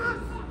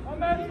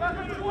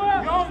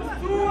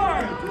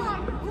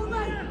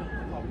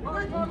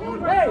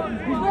 Ei,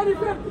 os dois de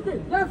frente aqui!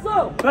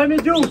 Atenção! Vai,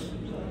 Juice!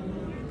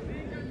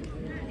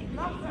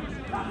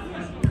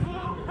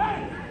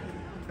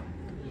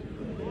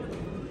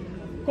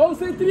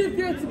 Koncentrere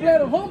sig,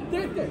 Björn! Håll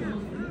täcket!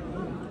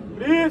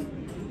 Please!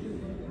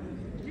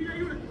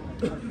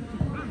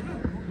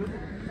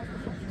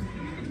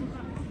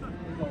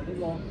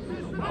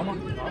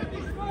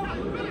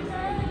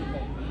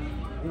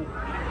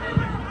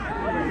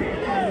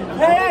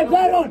 Hey,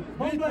 Baron!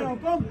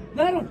 Kom!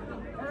 Baron!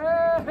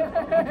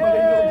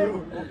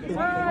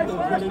 Vai,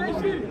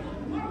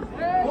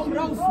 Kom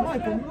raus,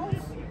 Mike, kom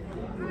raus.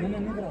 Nee,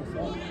 niet raus.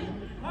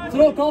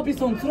 Terug,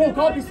 Abison, terug,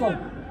 Abison.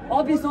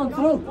 Abison,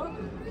 terug.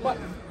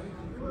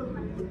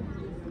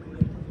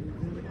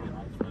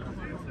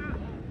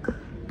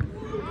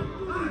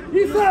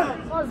 Isa!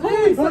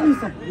 Isa!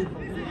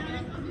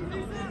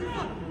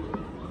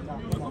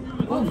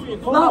 Kom,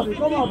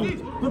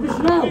 du bist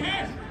schnell.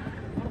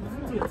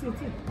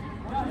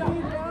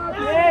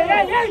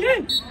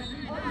 Hey!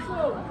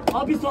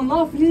 Abison,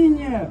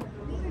 Lauflinie.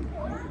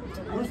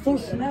 Er ist so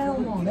schnell,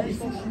 Mann, er ist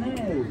so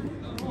schnell.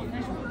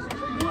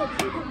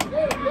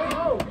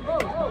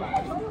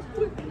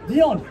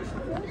 Dion!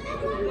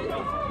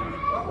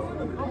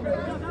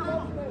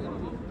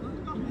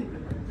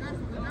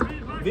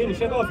 Vini,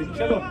 chega off,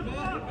 Gustavo.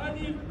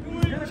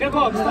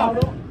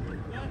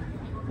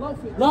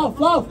 Lauf!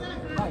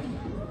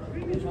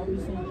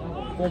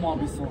 Kom,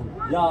 Abison.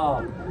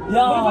 Ja!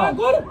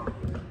 Agora!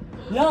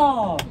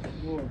 Ja!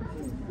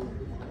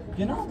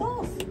 Genau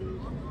das!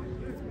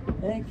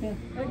 Ecke.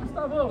 Ei,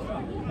 Gustavo!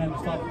 Nein,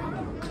 Gustavo.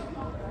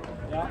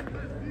 Ja.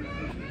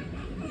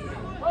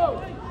 Oh!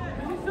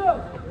 Vinícius!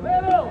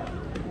 Lero!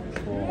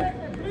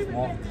 Was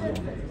macht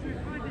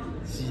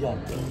sie? Sie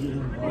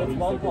agieren.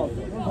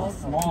 Was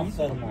macht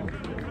er, Mann?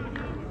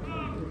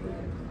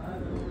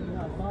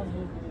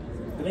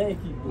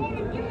 Dreckig,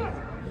 Bruder.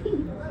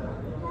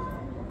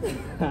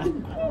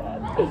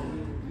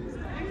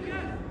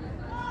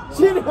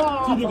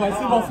 Chini,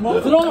 weißt du, was macht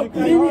er? Zurück,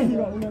 Chini!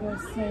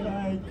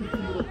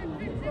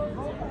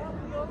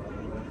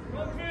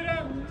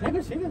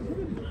 Schäger.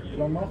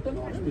 Was macht er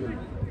noch?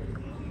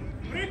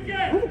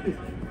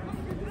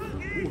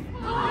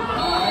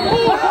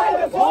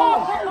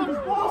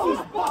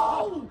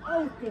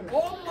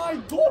 Oh my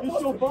god,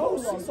 wat een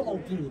boos is al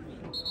dit.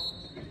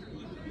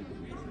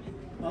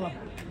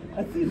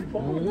 Het is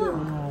bal.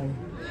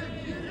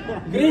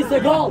 Chris,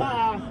 de bal.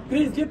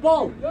 Chris, je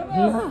bal.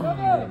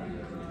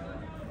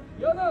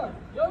 Jonas!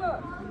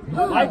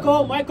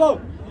 Michael!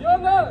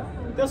 Jonas!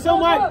 Atenção,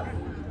 Mike!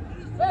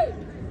 Ei!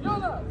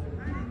 Jonas!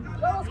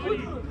 Jonas,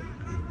 quick!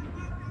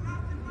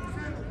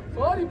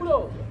 Sorry,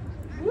 bro!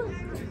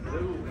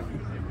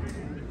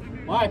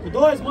 Mike,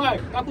 2,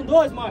 Mike! Tá com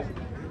 2, Mike!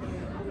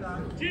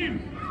 Team!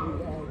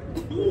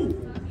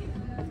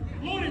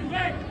 Loading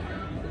back!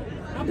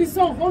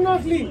 Abison,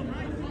 onafli.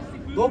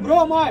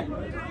 Dobrou, Mike!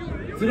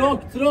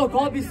 Zurück,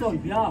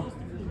 Abison, ja.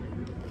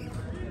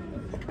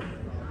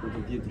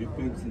 Die 3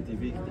 Punkte sind die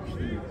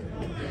wichtigsten.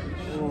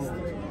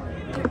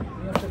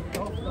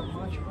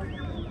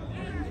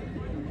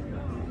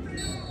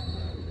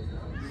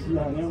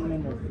 Ja, nee.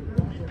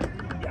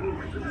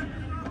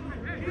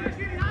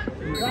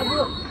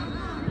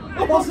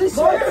 Was is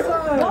dit?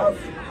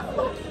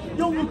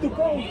 Jongen, te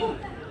koop.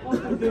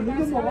 Je moet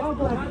hem al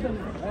aanblijven.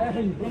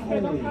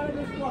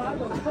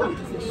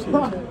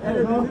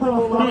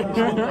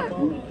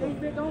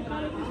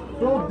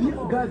 Bro,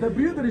 de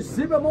buurder is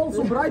 7 maal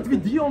zo breit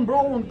wie Dion,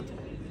 bro.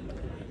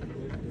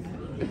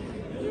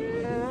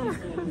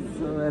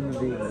 Zo erg.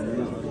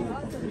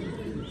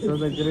 Zo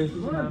de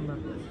Cristiano.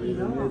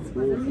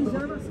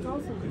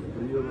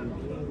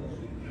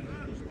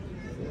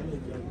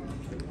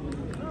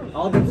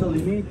 Adam zal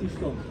die mee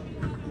staan.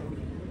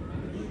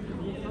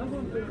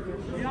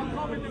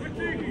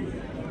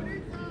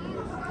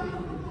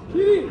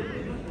 Kiri!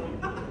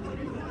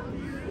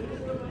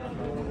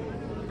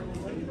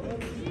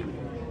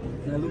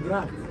 Ja, du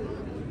graag.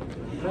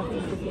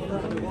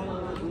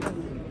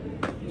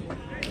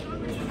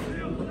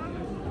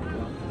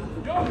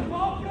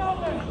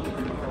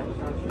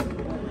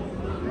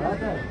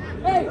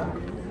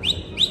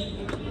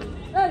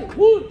 Ei!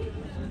 Wood!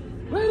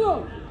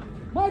 Lero!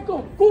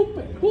 Michael!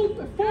 Culpe!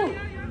 Fora!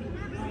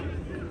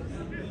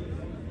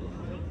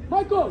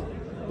 Michael!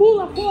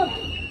 Pula fora!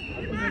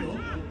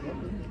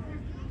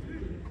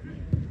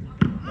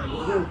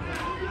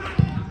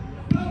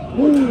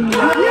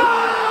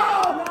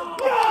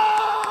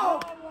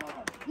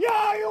 Ja,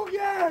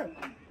 jongen!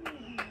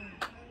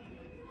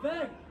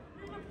 Weg!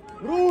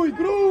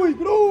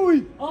 Groei!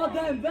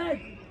 Adam, weg!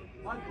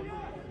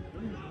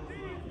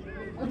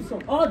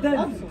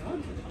 Adam!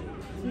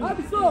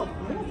 Abson!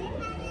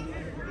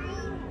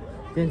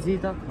 Den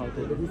sieht auch halt.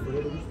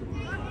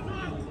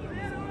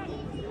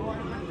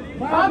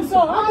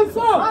 Abson!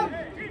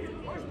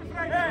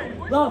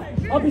 Lauf!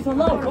 Abison,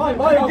 lauf!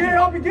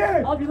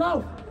 Abige! Abi,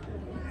 lauf!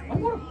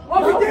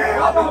 Abige!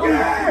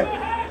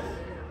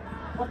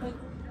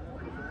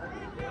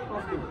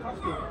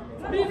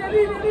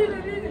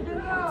 Linie,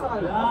 genau!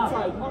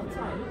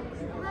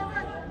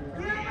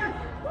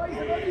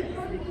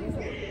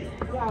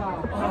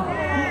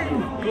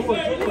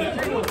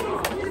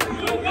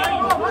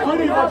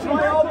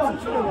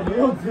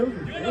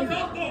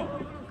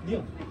 Ja!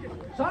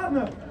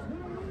 Samen!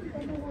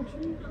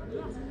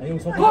 Hey,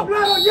 jongens, wat Kom,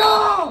 Lero,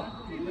 ja!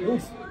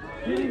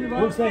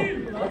 Jongens,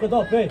 hey, pak het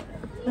op, hey!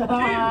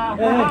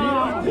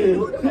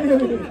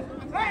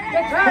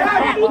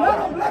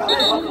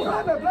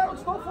 Lero,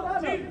 stop voor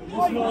hem!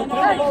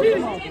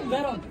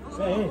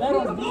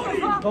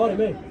 Sorry,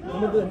 mee. We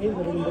moeten er heen,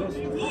 we doen de rest.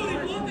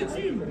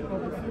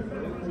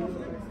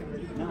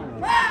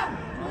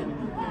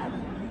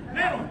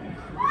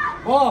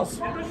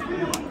 Pass.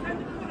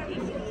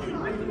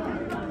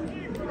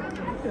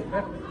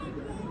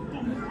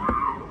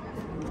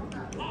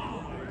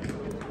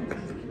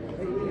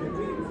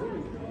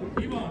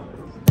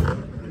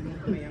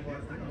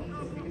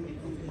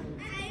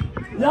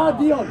 Ja,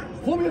 Dion.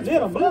 Kom jetzt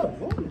her, Bruder.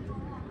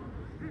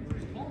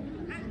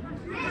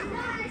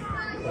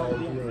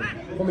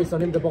 Kom eens, dan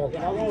neem de bal.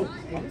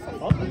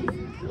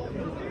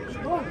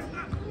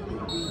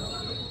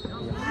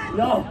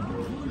 Ja.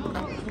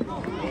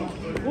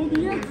 Und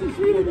jetzt die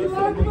Schiene, die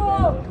lang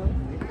war!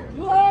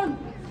 Lang!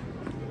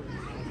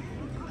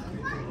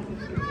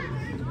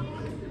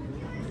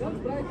 Ganz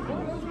breit,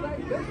 ganz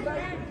breit, ganz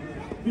breit!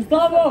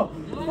 Gustavo.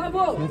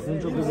 Gustavo! Wir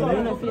sind schon bei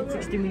der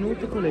 49.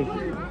 Minute, Kollege.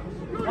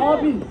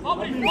 Abi.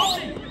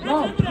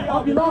 Lauf.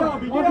 Abi, lauf.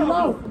 Abi,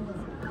 lauf.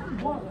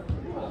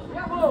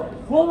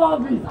 Wo,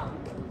 Abi?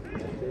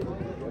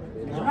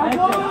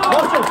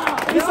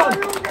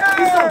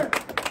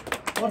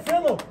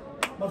 Marcelo!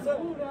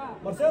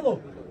 Marcelo!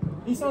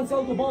 Isan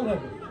zal de bal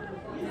hebben.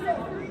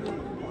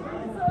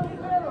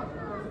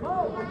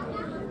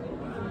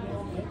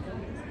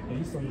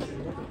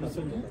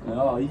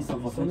 Ja, Isa,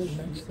 was ist?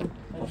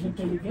 Was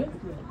intelligent?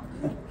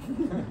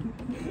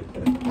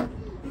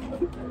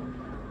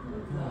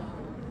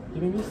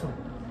 Gib ihm Isan.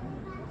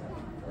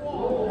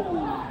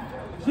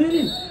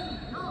 Schiri.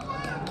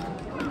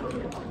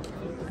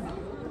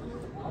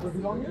 Aber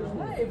wie lange ist es?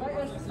 Nein, weil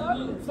erst gesagt,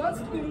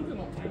 20 Minuten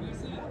noch.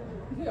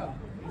 Ja.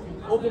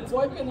 Oder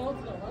 2 Penalty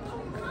noch, warte.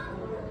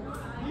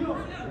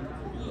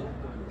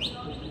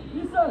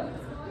 Isa!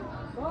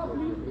 Da,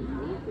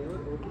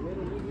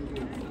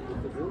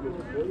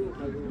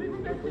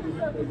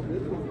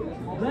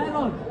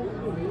 Lennon.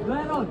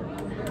 Lennon.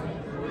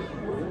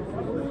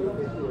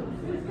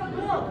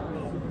 Druck!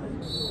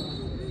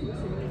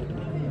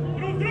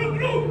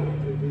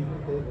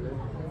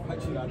 Vai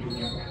tirar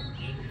dele.